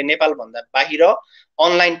भनेको तपाईले नेपाल भन्दा बाहिर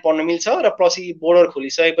अनलाइन पढ्न मिल्छ, र पछि बोर्डर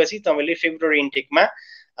खोलिसकेपछि तपाईले फेब्रुअरी इन्टेकमा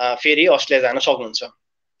फेरि अस्ट्रेलिया जान सक्नुहुन्छ।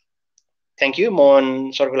 थ्यांक यू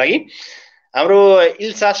मोहन सरको लागि। हाम्रो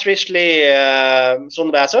इल्सा श्रेष्ठले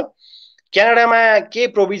सोध्नु भएको छ, क्यानाडामा के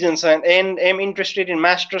प्रोभिजन छ and am interested in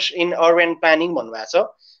masters in urban planning भन्नुभएको छ।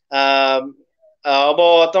 अब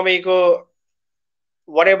तपाईको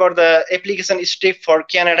what ever the application step for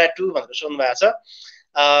Canada 2 भनेर सोध्नु भएको छ।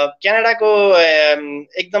 क्यानाडाको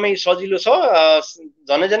एकदमै सजिलो छ,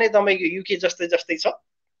 झनै तपाईको युके जस्तै छ।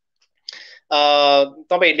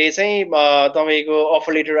 तपाईहरुले चाहिँ तपाईको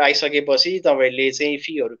अफर लेटर आइसकेपछि तपाईहरुले चाहिँ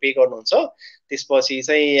फीहरु पे गर्नुहुन्छ। त्यसपछि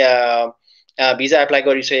चाहिँ भिजा एप्लाई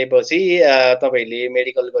गरिसकेपछि तपाईहरुले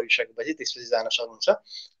मेडिकल गरिसकेपछि त्यसपछि जान सक्नुहुन्छ।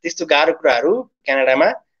 त्यस्तो गाह्रो कुराहरु क्यानाडामा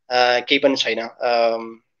केही पनि छैन।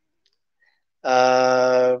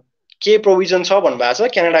 के प्रोभिजन छ भन्नुभएको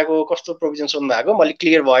छ, क्यानाडाको कस्तो प्रोभिजन सोध्नु भएको मैले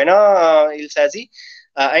क्लियर भएन इल्साजी।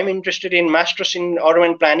 I am interested in masters in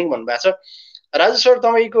urban planning भन्नुभएको छ। राजु सर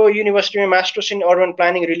तपाईको युनिभर्सिटीमा masters in urban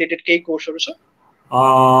planning related केही कोर्सहरु छ?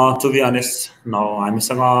 टु बी अनेस्ट नो,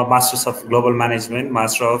 हामीसँग masters of global management,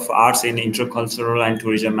 master of arts in इन्टरकल्चरल and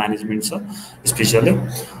tourism management छ स्पेशली,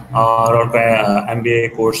 र अर्को एमबिए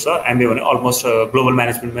कोर्स छ। एमबिए भने अलमोस्ट ग्लोबल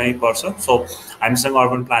म्यानेजमेन्टमै पर्छ। सो हामीसँग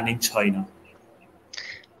अर्बन प्लानिङ छैन।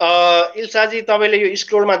 इल्साजी तपाईले यो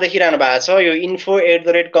स्क्रोलमा देखिरहनु भएको छ, यो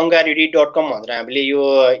info@kangaroo.com भनेर हामीले यो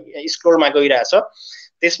स्क्रोलमा गइरहेछ।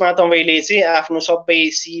 त्यसमा तपाईले चाहिँ आफ्नो सबै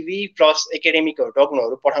सिभी प्लस एकाडेमिकहरु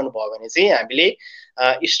डकुमेन्टहरु पठाउनु भयो भने चाहिँ हामीले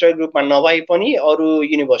स्टडी ग्रुपमा नभए पनि अरु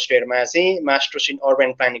युनिभर्सिटीहरुमा चाहिँ मास्टर्स इन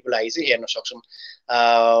अर्बन प्लानिङको लागि चाहिँ हेर्न सक्छौं।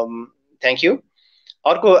 Thank you.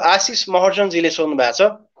 अर्को आशिष महर्जनजीले सोध्नु भएको छ,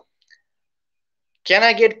 can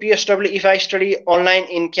I get PSW if I study online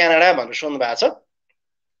in Canada भनेर सोध्नु भएको छ।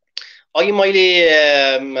 अघि मैले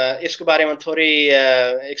यसको बारेमा थोरै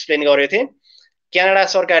एक्सप्लेन गरेको थिएँ। क्यानाडा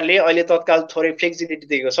सरकारले अहिले तत्काल थोरै फ्लेक्सिबिलिटी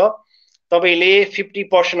दिएको छ। तपाईले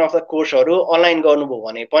 50% अफ द कोर्सहरु अनलाइन गर्नुभयो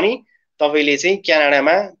भने पनि तपाईले चाहिँ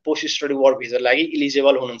क्यानाडामा पोस्ट स्टडी वर्क भिजा लागि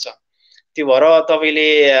इलिजिबल हुनुहुन्छ। त्यो भएर तपाईँले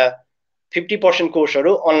 50%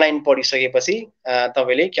 कोर्सहरू अनलाइन पढिसकेपछि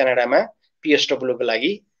तपाईँले क्यानाडामा पिएसडब्ल्यूको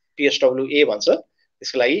लागि पिएसडब्ल्यूए भन्छ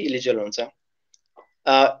त्यसको लागि इलिजिबल हुन्छ।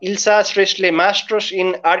 इल्सा श्रेष्ठले मास्टर्स इन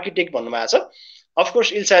आर्किटेक्ट भन्नुभएको छ।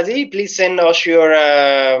 Of course इल्साजी please send us your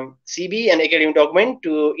CV and academic document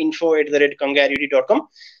to info@kangaroo.com।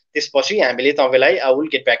 त्यसपछि हामीले तपाईँलाई I will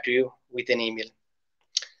get back to you with an email.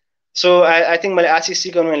 So I think मैले आशिष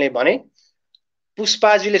सिकाउनुले भने।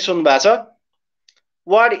 पुष्पाजीले सोध्नु भएको छ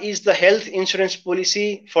what is the health insurance policy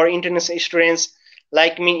for international students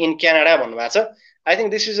like me in Canada भन्नुभएको छ। I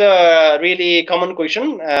think this is a really common question.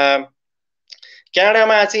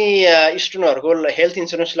 क्यानाडामा चाहिँ स्टुडेन्टहरूको health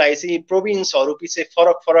इन्सुरेन्सलाई चाहिँ प्रोभिन्सहरू पछि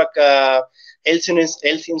फरक फरक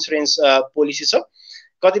हेल्थ इन्सुरेन्स पोलिसी छ।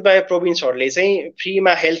 कतिपय प्रोभिन्सहरूले चाहिँ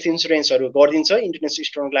फ्रीमा हेल्थ इन्सुरेन्सहरू गरिदिन्छ इन्टरनेसनल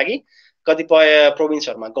स्टुडेन्टको लागि, कतिपय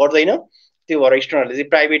प्रोभिन्सहरूमा गर्दैन। त्यो भएर स्टुडेन्टहरूले चाहिँ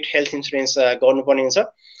प्राइभेट हेल्थ इन्सुरेन्स गर्नुपर्ने हुन्छ।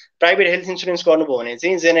 प्राइभेट हेल्थ इन्सुरेन्स गर्नुभयो भने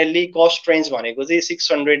चाहिँ जेनरली कस्ट रेन्ज भनेको चाहिँ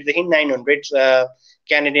 600 देखि 900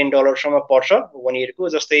 क्यानेडियन डलरसम्म पर्छ 1 इयरको।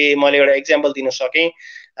 जस्तै मैले एउटा इक्जाम्पल दिन सकेँ,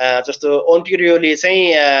 जस्तो ओन्टारियोले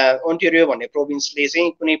चाहिँ ओन्टारियो भन्ने प्रोभिन्सले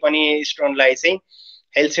चाहिँ कुनै पनि स्टुडेन्टलाई चाहिँ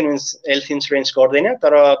हेल्थ इन्सुरेन्स गर्दैन।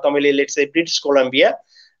 तर तपाईँले लेट्स से ब्रिटिस कोलम्बिया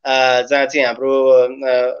जहाँ चाहिँ हाम्रो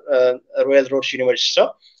रोयल रोड्स युनिभर्सिटी छ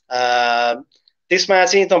त्यसमा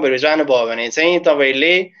चाहिँ तपाईँहरू जानुभयो भने चाहिँ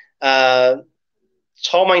तपाईँले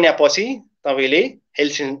 6 महिनापछि तपाईँले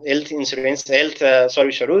हेल्थ इन्सुरेन्स हेल्थ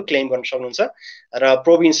सर्भिसहरू क्लेम गर्न सक्नुहुन्छ र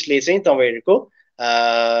प्रोभिन्सले चाहिँ तपाईँहरूको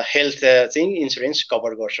हेल्थ चाहिँ इन्सुरेन्स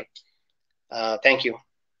कभर गर्छ। Thank you.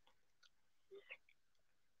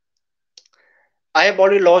 I have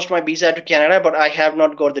already lost my visa to Canada, but I have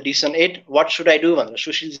not got the decision yet. What should I do? भनेर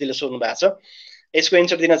सुशीलजीले सोध्नु भएको छ। यसको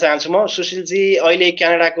एन्सर दिन चाहन्छु म। सुशीलजी, अहिले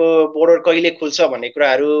क्यानाडाको बोर्डर कहिले खुल्छ भन्ने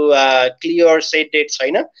कुराहरू क्लियर सेट डेट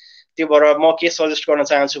छैन। त्यो भएर म के सजेस्ट गर्न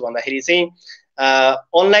चाहन्छु भन्दाखेरि चाहिँ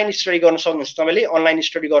अनलाइन स्टडी गर्न सक्नुहुन्छ। तपाईँले अनलाइन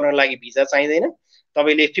स्टडी गर्नको लागि भिजा चाहिँदैन।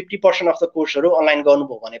 तपाईँले 50% अफ द कोर्सहरू अनलाइन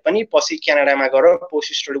गर्नुभयो भने पनि पछि क्यानाडामा गएर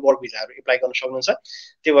पोस्ट स्टडी वर्क भिजाहरू एप्लाई गर्न सक्नुहुन्छ।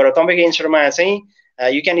 त्यो भएर तपाईँको एन्सरमा चाहिँ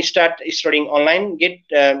you can start studying online, get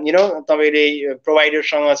तपाईँले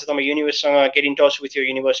प्रोभाइडरसँग चाहिँ तपाईँ युनिभर्सिटीसँग get in touch with your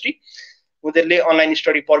university। उनीहरूले अनलाइन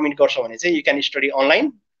स्टडी पर्मिट गर्छ भने चाहिँ you can study online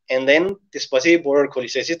and then त्यसपछि बोर्डर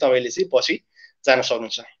खोलिसकेपछि तपाईँले चाहिँ पछि जान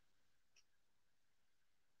सक्नुहुन्छ।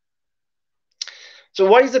 So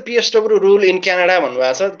what is the PSW rule in Canada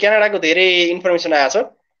भन्नुभएको छ। क्यानाडाको धेरै इन्फर्मेसन आएको छ।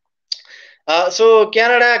 सो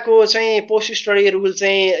क्यानाडाको चाहिँ पोस्ट स्टडी रुल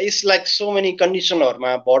चाहिँ इज लाइक सो मेनी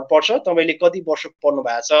कन्डिसनहरूमा भर पर्छ। तपाईँले कति वर्ष पढ्नु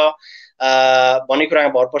भएको छ भन्ने कुरामा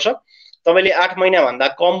भर पर्छ। तपाईँले 8 महिनाभन्दा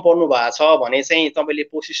कम पढ्नु भएको छ भने चाहिँ तपाईँले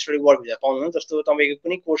पोस्ट स्टडी वर्क भिजा पाउनुहुन्छ। जस्तो तपाईँको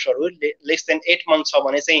कुनै कोर्सहरू लेस देन 8 मन्थ छ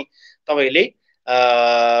भने चाहिँ तपाईँले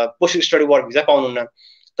पोस्ट स्टडी वर्क भिजा पाउनुहुन्न।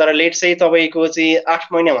 तर लेट चाहिँ तपाईँको चाहिँ 8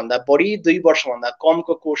 महिनाभन्दा बढी 2 वर्षभन्दा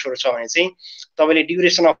कमको कोर्सहरू छ भने चाहिँ तपाईँले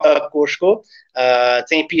ड्युरेसन अफ द कोर्सको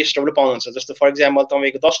चाहिँ पिएसडब्ल्यू पाउनुहुन्छ। जस्तो फर इक्जाम्पल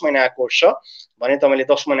तपाईँको 10 महिनाको कोर्स छ भने तपाईँले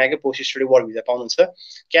 10 महिनाकै पोस्ट स्टडी वर्क भिजा पाउनुहुन्छ।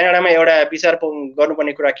 क्यानाडामा एउटा विचार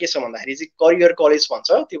गर्नुपर्ने कुरा के छ भन्दाखेरि चाहिँ करियर कलेज भन्छ,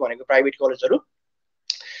 त्यो भनेको प्राइभेट कलेजहरू।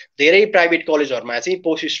 धेरै प्राइभेट कलेजहरूमा चाहिँ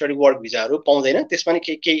पोस्ट स्टडी वर्क भिजाहरू पाउँदैन। त्यसमा नि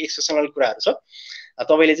केही एक्सेप्सनल कुराहरू छ।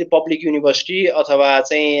 तपाईँले चाहिँ पब्लिक युनिभर्सिटी अथवा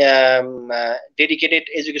चाहिँ डेडिकेटेड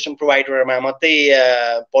एजुकेसन प्रोभाइडरमा मात्रै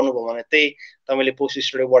पढ्नुभयो भने चाहिँ तपाईँले पोस्ट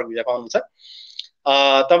स्टडी वर्क भिजा पाउनुहुन्छ।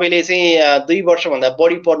 तपाईँले चाहिँ 2 वर्षभन्दा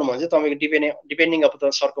बढी पढ्नु भने चाहिँ तपाईँको डिपेन्डिङ अफ द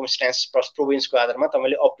सर्कमस्टान्स प्रोभिन्सको आधारमा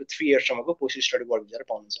तपाईँले up to 3 इयर्ससम्मको post study work visa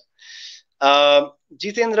पाउनुहुन्छ।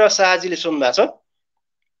 जितेन्द्र शाहजीले सोध्नु भएको छ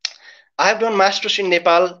I have done masters in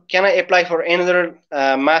Nepal. Can I apply for another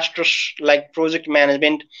masters like project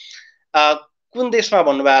management? कुन देशमा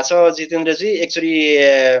भन्नुभएको छ जितेन्द्रजी? एक्चुअली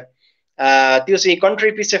त्यो चाहिँ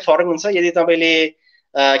कन्ट्री पछि फरक हुन्छ। यदि तपाईँले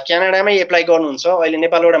क्यानाडामै एप्लाई गर्नुहुन्छ, अहिले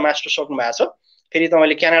नेपालबाट मास्टर्स सक्नु भएको छ, फेरि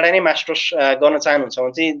तपाईँले क्यानाडा नै मास्टर्स गर्न चाहनुहुन्छ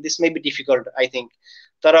भने चाहिँ this may be difficult I think.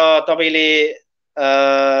 तर तपाईँले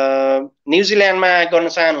न्युजिल्यान्डमा गर्न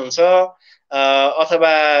चाहनुहुन्छ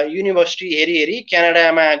अथवा युनिभर्सिटी हेरी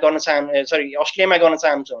क्यानाडामा गर्न अस्ट्रेलियामा गर्न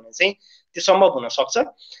चाहनुहुन्छ भने चाहिँ त्यो सम्भव हुन सक्छ।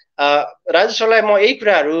 राजु सरलाई म यही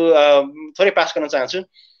कुराहरू थोरै पास गर्न चाहन्छु।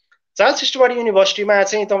 चार्ल्स स्टुअर्ट युनिभर्सिटीमा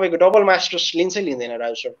चाहिँ तपाईँको डबल मास्टर्स लिन्छ लिँदैन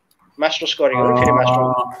राजु सर? मास्टर्स गरेको फेरि मास्टर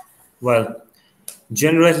वेल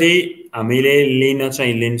जेनरली हामीले लिन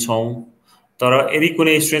चाहिँ लिन्छौँ। तर यदि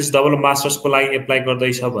कुनै स्टुडेन्ट्स डबल मास्टर्सको लागि एप्लाई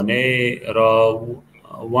गर्दैछ भने र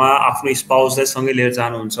उहाँ आफ्नो स्पाउसलाई सँगै लिएर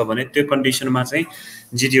जानुहुन्छ भने त्यो कन्डिसनमा चाहिँ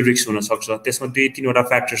जिडी रिक्स हुनसक्छ। त्यसमा 2-3वटा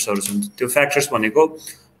फ्याक्टर्सहरू छन्। त्यो फ्याक्टर्स भनेको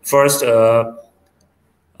फर्स्ट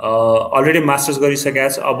अलरेडी मास्टर्स गरिसकेको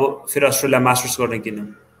छ, अब फेरि अस्ट्रेलिया मास्टर्स गर्ने किन?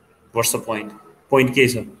 व्हाट्स द पोइन्ट के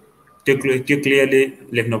छ? त्यो क्लियरली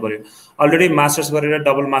लेख्नु पर्यो। अलरेडी मास्टर्स गरेर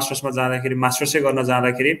डबल मास्टर्समा जाँदाखेरि मास्टर्सै गर्न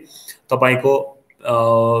जाँदाखेरि तपाईँको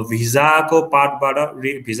भिजाको पार्टबाट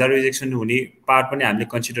भिजा रिजेक्सन हुने पार्ट पनि हामीले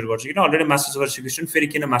कन्सिडर गर्छौँ, किन अलरेडी मास्टर्स गरिसकेपछि फेरि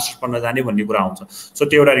किन मास्टर्स पढ्न जाने भन्ने कुरा आउँछ। सो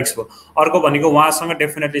त्यो एउटा रिस्क हो। अर्को भनेको उहाँसँग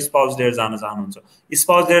डेफिनेटली स्पाउस लिएर जान चाहनुहुन्छ।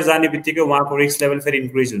 स्पाउस लिएर जाने बित्तिकै उहाँको रिस्क लेभल फेरि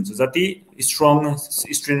इन्क्रिज हुन्छ। जति स्ट्रङ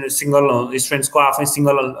सिङ्गल स्टुडेन्ट्सको आफै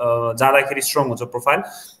सिङ्गल जाँदाखेरि स्ट्रङ हुन्छ प्रोफाइल,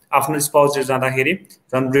 आफ्नो स्पाउस लिएर जाँदाखेरि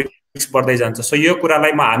झन् रिस्क बढ्दै जान्छ। सो यो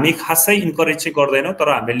कुरालाई हामी खासै इन्करेज चाहिँ गर्दैनौँ, तर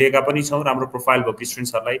हामीले लिएका पनि छौँ। राम्रो प्रोफाइल भएको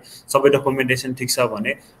स्टुडेन्ट्सहरूलाई सबै डकुमेन्टेसन ठिक छ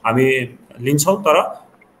भने हामी लिन्छौँ, तर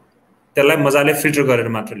त्यसलाई मजाले फिल्टर गरेर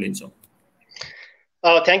मात्र लिन्छौँ।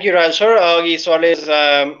 Thank you Raj sir. अघि सरले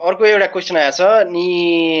अर्को एउटा क्वेसन आएछ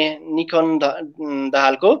निकन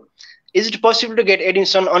दाहालको, is it possible to get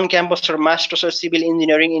admission on campus for masters of civil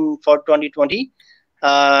engineering in for 2020?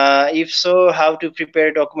 If so, how to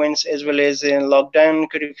prepare documents as well as in lockdown?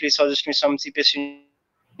 Could you please suggest me some cheapest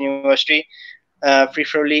university,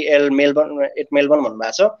 preferably Melbourne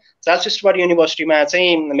भन्नुभएको छ। Charles Stuart युनिभर्सिटीमा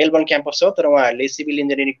चाहिँ Melbourne campus छ, तर उहाँहरूले civil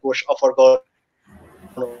engineering course offer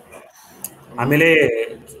गर्नु।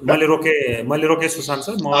 मैले रोके सुशान्त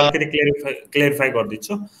सर, म अलिकति क्लियरिफाई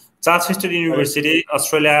गरिदिन्छु। चार्ल्स स्टुअर्ट युनिभर्सिटी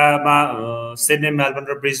अस्ट्रेलियामा सिडनी, मेलबर्न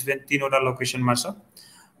र ब्रिस्बेन 3वटा लोकेसनमा छ।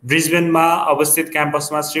 ब्रिस्बेनमा अवस्थित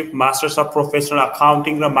क्याम्पसमा सिर्फ मास्टर्स अफ प्रोफेसनल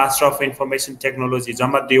अकाउन्टिङ र मास्टर अफ इन्फर्मेसन टेक्नोलोजी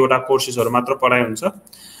जम्मा 2वटा कोर्सेसहरू मात्र पढाइ हुन्छ।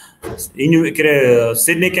 के अरे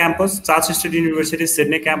Sydney campus, Charles Stuart university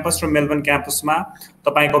Sydney campus र मेलबर्न क्याम्पसमा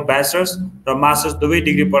तपाईँको ब्याचलर्स र मास्टर्स दुवै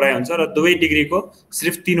डिग्री पढाइ हुन्छ र दुवै डिग्रीको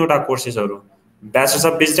सिर्फ 3वटा कोर्सेसहरू, bachelors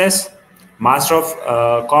of business, master of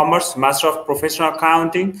commerce, master of professional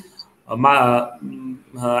accounting,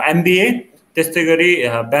 MBA, त्यस्तै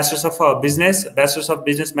गरी bachelors of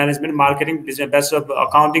business management marketing, bachelors of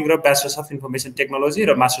accounting र ब्याचलर्स अफ इन्फर्मेसन टेक्नोलोजी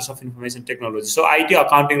र masters of information technology. So IT,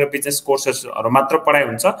 accounting र बिजनेस कोर्सेसहरू मात्र पढाइ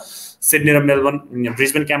हुन्छ Sydney र Melbourne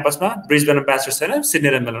Brisbane क्याम्पसमा। ब्रिस्बेनमा bachelors छैन, सिडनी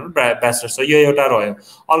र मेलबर्नमा ब्याचलर्स छ। यो एउटा रह्यो।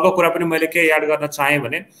 अर्को कुरा पनि मैले के याद गर्न चाहेँ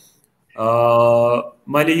भने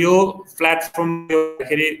मैले यो प्लेटफर्म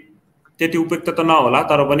त्यति उपयुक्त त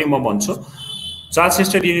नहोला, तर पनि म भन्छु चार्ल्स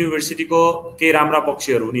स्टुअर्ट युनिभर्सिटीको केही राम्रा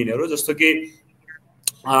पक्षहरू हुन् यिनीहरू, जस्तो कि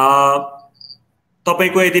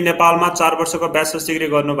तपाईँको यदि नेपालमा 4 वर्षको ब्याचलर्स डिग्री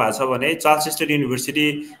गर्नुभएको छ भने चार्ल्स स्टुअर्ट युनिभर्सिटी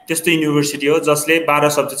त्यस्तो युनिभर्सिटी हो जसले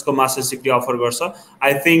 12 सब्जेक्टको मास्टर्स डिग्री अफर गर्छ।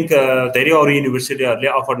 आई थिङ्क धेरै अरू युनिभर्सिटीहरूले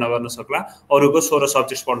अफर नगर्न सक्ला, अरूको 16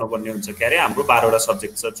 सब्जेक्ट पढ्नुपर्ने हुन्छ। के अरे हाम्रो 12वटा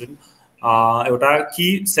सब्जेक्ट छ, जुन एउटा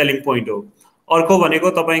की सेलिङ पोइन्ट हो। अर्को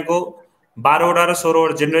भनेको तपाईँको 12वटा र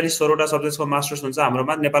 16वटा, जेनरली 16वटा सब्जेक्टको मास्टर्स हुन्छ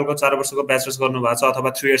हाम्रोमा। नेपालको 4 वर्षको ब्याचलर्स गर्नुभएको छ अथवा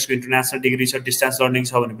 3 इयर्सको इन्टरनेसनल डिग्री छ, डिस्टेन्स लर्निङ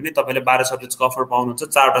छ भने पनि तपाईँले 12 सब्जेक्टको अफर पाउनुहुन्छ।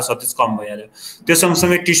 4वटा सब्जेक्ट कम भइहाल्यो। त्यो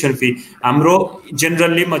सँगसँगै ट्युसन फी हाम्रो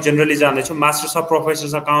म generally जान्दैछु, masters of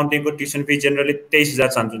professional अकाउन्टिङको tuition fee generally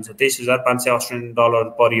 23,000 चान्जुन छ, $23,500 अस्ट्रेलियन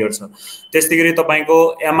डलर पर इयर छ। त्यस्तै गरी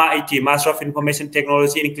तपाईँको MIT master of information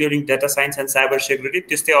technology including data science and cyber security,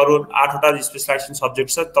 त्यस्तै अरू 8वटा स्पेसलाइजेसन सब्जेक्ट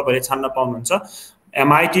छ, तपाईँले छान्न पाउनुहुन्छ।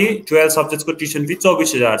 MIT 12 सब्जेक्टको ट्युसन फी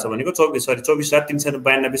 24,000 छ भनेको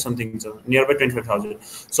 24,392 समथिङ छ, near by 25,000।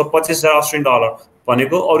 So 25,000 Australian dollar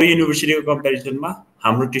भनेको अरू युनिभर्सिटीको कम्पेरिजनमा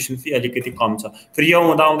हाम्रो ट्युसन फी अलिकति कम छ। फेरि यो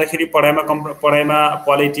हुँदाखेरि पढाइमा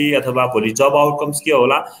क्वालिटी अथवा भोलि जब आउटकम्स के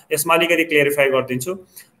होला यसमा अलिकति क्लियरिफाई गरिदिन्छु।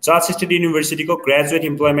 Charles Stuart युनिभर्सिटीको graduate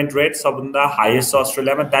employment rate सबभन्दा हाइएस्ट छ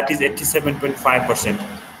अस्ट्रेलियामा, द्याट इज 87.5%।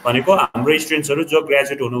 भनेको हाम्रो स्टुडेन्ट्सहरू जो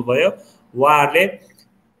ग्रेजुएट हुनुभयो उहाँहरूले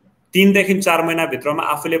 3 देखि 4 महिनाभित्रमा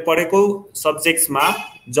आफूले पढेको सब्जेक्ट्समा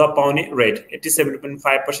जब पाउने रेट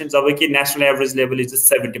 87.5%, जबकि नेसनल एभरेज लेभल इज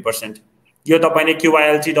 70%। यो तपाईँले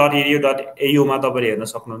QILT.edu.au मा तपाईँले हेर्न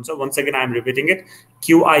सक्नुहुन्छ। Once again I am repeating it,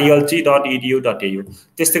 QILT.edu.au।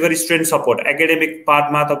 त्यस्तै गरी स्टुडेन्ट सपोर्ट, एकाडेमिक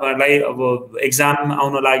पार्टमा तपाईँहरूलाई अब एक्जाम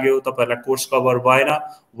आउन लाग्यो, तपाईँहरूलाई कोर्स कभर भएन,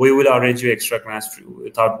 we will arrange you extra class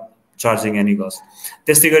without charging any cost.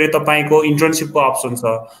 त्यस्तै गरी तपाईँको इन्टर्नसिपको अप्सन छ,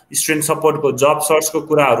 स्टुडेन्ट सपोर्टको, जब सर्चको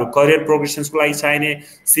कुराहरू, करियर प्रोग्रेसन्सको लागि चाहिने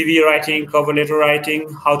CV writing, cover letter writing,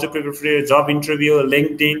 how to prepare for job interview,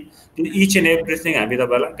 लिङ्क्डइन, each and everything हामी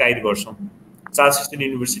तपाईँलाई गाइड गर्छौँ। चार्ल्स स्टुअर्ट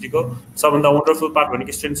युनिभर्सिटीको सबभन्दा वन्डरफुल पार्ट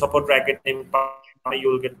भनेको स्टुडेन्ट सपोर्ट र academic पार्टमा you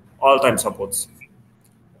will get all time supports.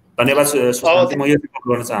 धन्यवाद सुशान्त, म यो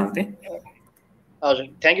गर्न चाहन्थेँ। हजुर,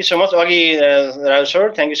 थ्याङ्क यू सो मच। अघि Raju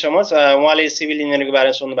sir thank you so much. उहाँले सिभिल इन्जिनियरिङको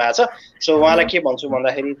बारेमा सोध्नु भएको छ। सो उहाँलाई के भन्छु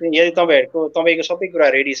भन्दाखेरि चाहिँ यदि तपाईँको सबै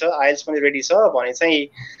कुरा रेडी छ, आइएल्स पनि रेडी छ भने चाहिँ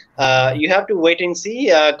you have to weight and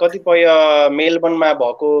C. कतिपय मेलबर्नमा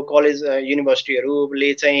भएको कलेज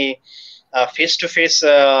युनिभर्सिटीहरूले चाहिँ face to face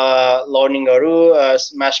लर्निङहरू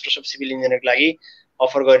masters of civil इन्जिनियरिङको लागि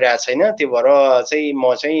अफर गरिरहेको छैन। त्यो भएर चाहिँ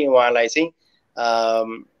म चाहिँ उहाँलाई चाहिँ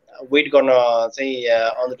वेट गर्न चाहिँ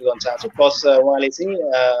अनुरोध गर्न चाहन्छु। प्लस उहाँले चाहिँ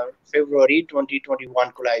फेब्रुअरी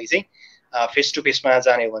 2021 को लागि चाहिँ फेस टु फेसमा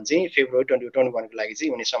जाने हो भने चाहिँ फेब्रुअरी 2021 को लागि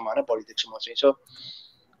चाहिँ हुने सम्भावना बढी देख्छु म चाहिँ।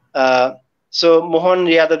 सो मोहन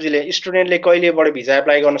यादवजीले स्टुडेन्टले कहिलेबाट भिजा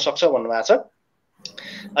एप्लाई गर्न सक्छ भन्नुभएको छ।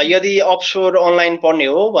 यदि अफसोर अनलाइन पढ्ने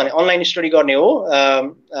हो भने, अनलाइन स्टडी गर्ने हो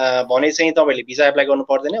भने चाहिँ तपाईँहरूले भिजा एप्लाई गर्नु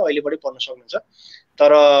पर्दैन, अहिलेबाटै पढ्न सक्नुहुन्छ।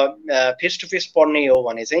 तर फेस टु फेस पढ्ने हो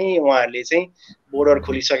भने चाहिँ उहाँहरूले चाहिँ बोर्डर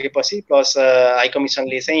खोलिसकेपछि प्लस हाई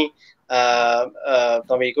कमिसनले चाहिँ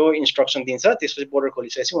तपाईँको इन्स्ट्रक्सन दिन्छ, त्यसपछि बोर्डर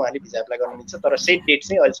खोलिसकेपछि उहाँले भिजा एप्लाई गर्न मिल्छ। तर सेट डेट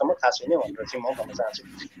चाहिँ अहिलेसम्म थाहा छैन भनेर चाहिँ म भन्न चाहन्छु।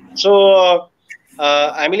 सो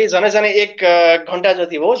हामीले झनै 1 घन्टा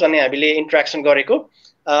जति भयो झनै हामीले इन्ट्रेक्सन गरेको।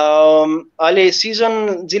 अहिले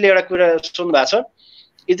सिजनजीले एउटा कुरा सोध्नु भएको छ,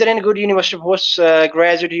 is there any good university post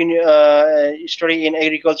graduate study in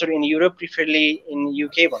agriculture in Europe preferably in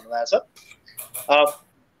UK भन्नुभएको छ।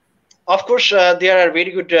 Of course there are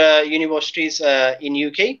very good universities in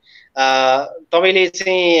UK. तपाईँले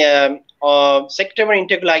चाहिँ सेप्टेम्बर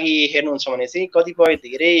इन्टेकको लागि हेर्नुहुन्छ भने चाहिँ कतिपय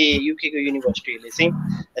धेरै युकेको युनिभर्सिटीहरूले चाहिँ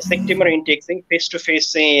सेप्टेम्बर इन्टेक चाहिँ फेस टु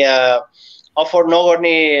फेस चाहिँ अफर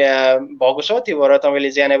नगर्ने भएको छ। त्यो भएर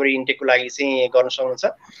तपाईँले जनवरी इन्टेकको लागि चाहिँ गर्न सक्नुहुन्छ।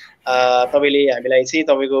 तपाईँले हामीलाई चाहिँ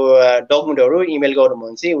तपाईँको डकुमेन्टहरू इमेल गर्नुभयो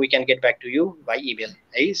भने चाहिँ we can get back to you by email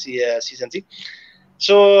है सिजन चाहिँ।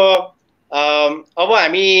 सो अब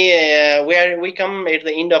हामी we come at the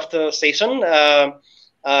and of the session.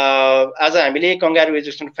 आज हामीले कंगारू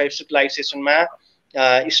एजुकेसन फेसबुक लाइभ सेसनमा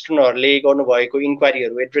स्टुडेन्टहरूले गर्नुभएको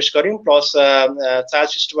इन्क्वायरीहरू एड्रेस गऱ्यौँ। Plus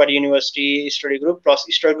Charles Stuart university study group plus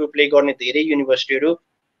study ग्रुपले गर्ने धेरै युनिभर्सिटीहरू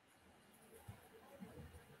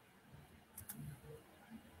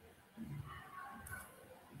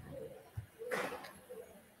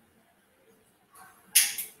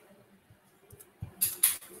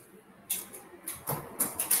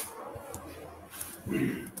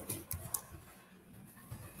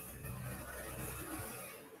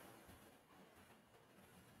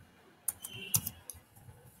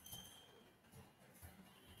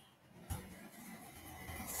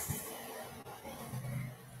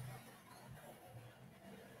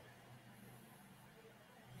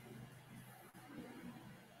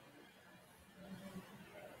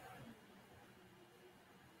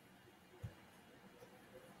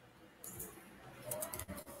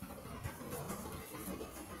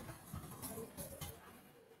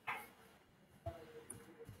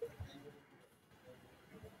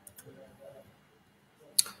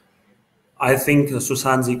आई थिंक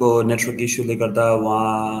सुशांत जी को नेटवर्क इश्यूले गर्दा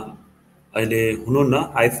उहाँ अहिले हुनुहुन्न।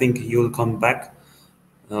 I think you will come back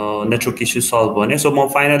network issue solve भने। सो म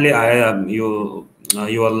finally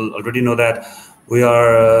you all already know that we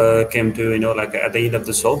are came to like at the end of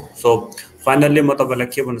the show. So finally म तपाईलाई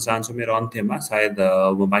के भन्न चाहन्छु मेरो अन्त्यमा, सायद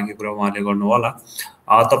म बाँकी कुरा उहाँले गर्नु होला।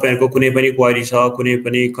 तपाईहरुको कुनै पनि क्वेरी छ, कुनै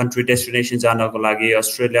पनि कन्ट्री डेस्टिनेसन जानको लागि,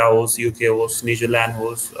 अस्ट्रेलिया होस्, युके होस्, न्युजिल्यान्ड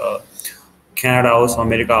होस्, क्यानाडा होस्,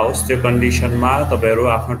 अमेरिका होस्, त्यो कन्डिसनमा तपाईहरु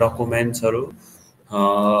आफ्नो डकुमेन्ट्सहरु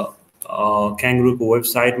क्याङ्गरूको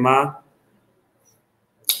वेबसाइटमा,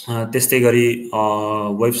 त्यस्तै गरी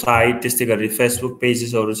वेबसाइट, त्यस्तै गरी फेसबुक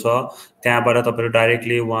पेजेसहरु छ, त्यहाँबाट तपाईहरु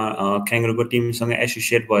डाइरेक्टली क्याङ्गरूको टिमसँग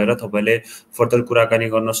एसोसिएट भएर तपाईले फर्दर कुराकानी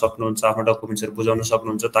गर्न सक्नुहुन्छ, आफ्नो डकुमेन्ट्सहरु बुझाउन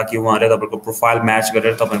सक्नुहुन्छ, ताकि उहाँले तपाईको प्रोफाइल म्याच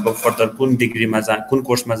गरेर तपाईको फर्दर कुन डिग्रीमा कुन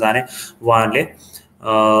कोर्समा जाने उहाँले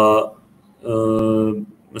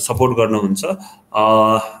सपोर्ट गर्नुहुन्छ।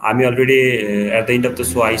 हामी already at the and of the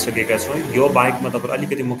so आइसकेका छौँ। यो बाहेकमा तपाईहरु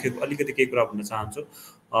अलिकति केही कुरा भन्न चाहन्छु।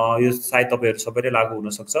 यो सायद तपाईहरु सबैले लागू हुन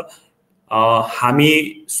सक्छ। हामी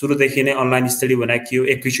सुरुदेखि नै अनलाइन स्टडी भनेको थियो,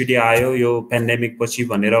 एकैचोटि आयो यो पेन्डेमिक पछि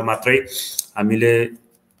भनेर मात्रै हामीले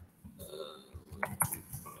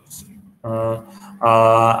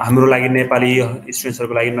हाम्रो लागि नेपाली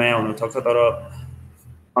स्टुडेन्ट्सहरुको लागि नयाँ हुन सक्छ। तर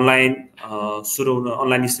अनलाइन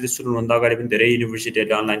स्टडी सुरु हुनुभन्दा अगाडि पनि धेरै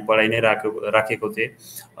युनिभर्सिटीहरूले अनलाइन पढाइ नै राखेको थिए।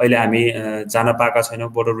 अहिले हामी जान पाएका छैनौँ,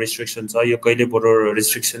 बोर्डर रेस्ट्रिक्सन छ। यो कहिले बोर्डर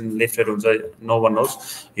रेस्ट्रिक्सन लिफ्टेड हुन्छ नो भन्नुहोस्,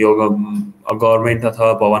 यो गभर्नमेन्ट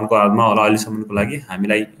अथवा भवनको हातमा होला। अहिलेसम्मको लागि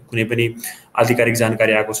हामीलाई कुनै पनि आधिकारिक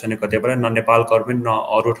जानकारी आएको छैन कतैबाट, न नेपाल गभर्नमेन्ट न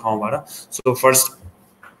अरू ठाउँबाट। सो फर्स्ट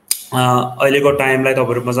अहिलेको टाइमलाई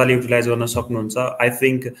तपाईहरु मजाले युटिलाइज गर्न सक्नुहुन्छ। I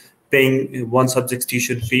think paying 1 subject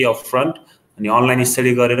tuition fee up front अनि अनलाइन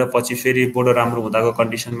स्टडी गरेर पछि फेरि बडो राम्रो हुँदाको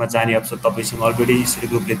कन्डिसनमा जाने अप्सन तपाईँसँग अलरेडी स्टडी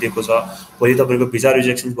ग्रुपले दिएको छ। भोलि तपाईँको भिजा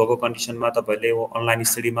रिजेक्सन भएको कन्डिसनमा तपाईँले अनलाइन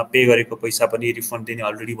स्टडीमा पे गरेको पैसा पनि रिफन्ड दिने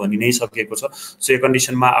अलरेडी भनि नै सकेको छ। सो यो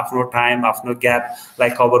कन्डिसनमा आफ्नो टाइम आफ्नो ग्यापलाई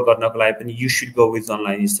कभर गर्नको लागि पनि you should go with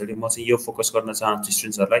online study. म चाहिँ यो फोकस गर्न चाहन्छु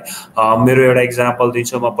स्टुडेन्ट्सहरूलाई। मेरो एउटा इक्जाम्पल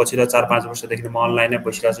दिन्छु। म पछिल्लो 4-5 वर्षदेखि म अनलाइनै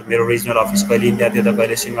बसिरहेको छु। मेरो रिजनल अफिस कहिले इन्डियातिर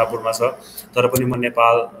कहिले सिङ्गापुरमा छ, तर पनि म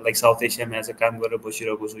नेपाल लाइक साउथ एसियामा एज अ काम गरेर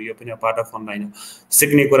बसिरहेको छु। यो पनि पार्ट अफ अनलाइन हो।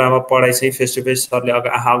 सिक्ने कुरामा पढाइ चाहिँ फेस टु फेस सरले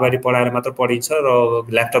अगाडि पढाएर मात्र पढिन्छ र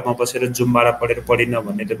ल्यापटपमा बसेर जुमबाट पढेर पढिन्न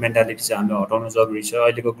भन्ने त्यो मेन्टालिटी चाहिँ हामीले हटाउनु जरुरी छ।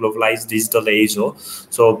 अहिलेको ग्लोबलाइज डिजिटल एज हो।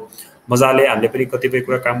 सो मजाले हामीले पनि कतिपय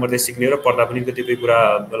कुरा काम गर्दै सिक्ने र पढ्दा पनि कतिपय कुरा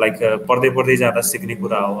लाइक पढ्दै जाँदा सिक्ने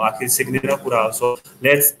कुरा हो, आखिर सिक्ने र कुरा हो। So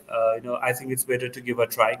let's I think it's better to give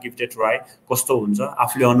it a try. कस्तो हुन्छ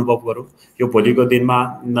आफूले अनुभव गरौँ। यो भोलिको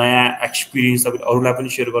दिनमा नयाँ एक्सपिरियन्स तपाईँ अरूलाई पनि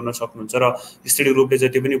सेयर गर्न सक्नुहुन्छ। र स्टडी ग्रुपले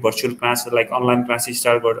जति पनि virtual class like online class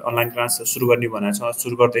online class सुरु गर्ने भनेको छ,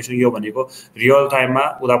 सुरु गर्दैछौँ। यो भनेको रियल टाइममा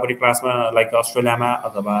उतापट्टि क्लासमा लाइक अस्ट्रेलियामा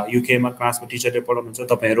अथवा युकेमा क्लासमा टिचरले पढाउनुहुन्छ,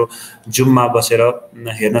 तपाईँहरू जुममा बसेर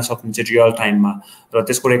हेर्न सक्नुहुन्छ रियल टाइममा। र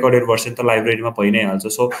त्यसको रेकर्डेड भर्सन त लाइब्रेरीमा भइ नै हाल्छ।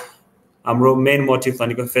 सो हाम्रो मेन मोटिभ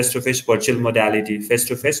भनेको face to face virtual modality, face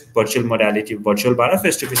to face virtual modality, भर्चुअलबाट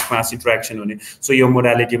face to face class interaction हुने। सो यो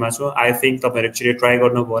मोडालिटीमा छु। आई थिङ्क तपाईँहरू एकचोटि ट्राई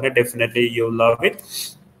गर्नुभयो भने डेफिनेटली यु लभ इट।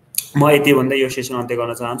 म यति भन्दै यो सेसन अन्त्य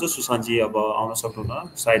गर्न चाहन्छु। सुशान्तजी अब आउन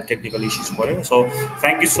सक्नुहुन्न, सायद टेक्निकल इस्युज पऱ्यो। So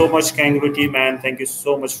thank you so much Kangaroo team, and thank you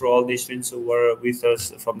so much for all the students who were with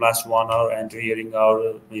us from last 1 hour and hearing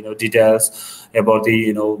our details about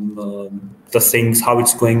the things, how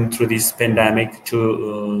it's going through this pandemic to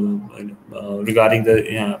regarding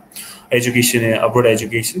the education, abroad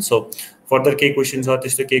education. So further केही question छ,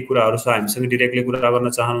 त्यस्तो केही कुराहरू छ हामीसँग directly कुरा गर्न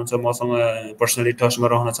चाहनुहुन्छ, मसँग पर्सनली टचमा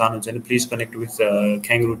रहन चाहनुहुन्छ भने please connect with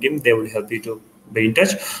Kangaroo team, they will help you to be in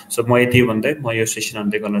touch. So म यति भन्दै म यो सेसन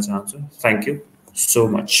अन्त्य गर्न चाहन्छु। Thank you so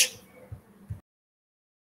much.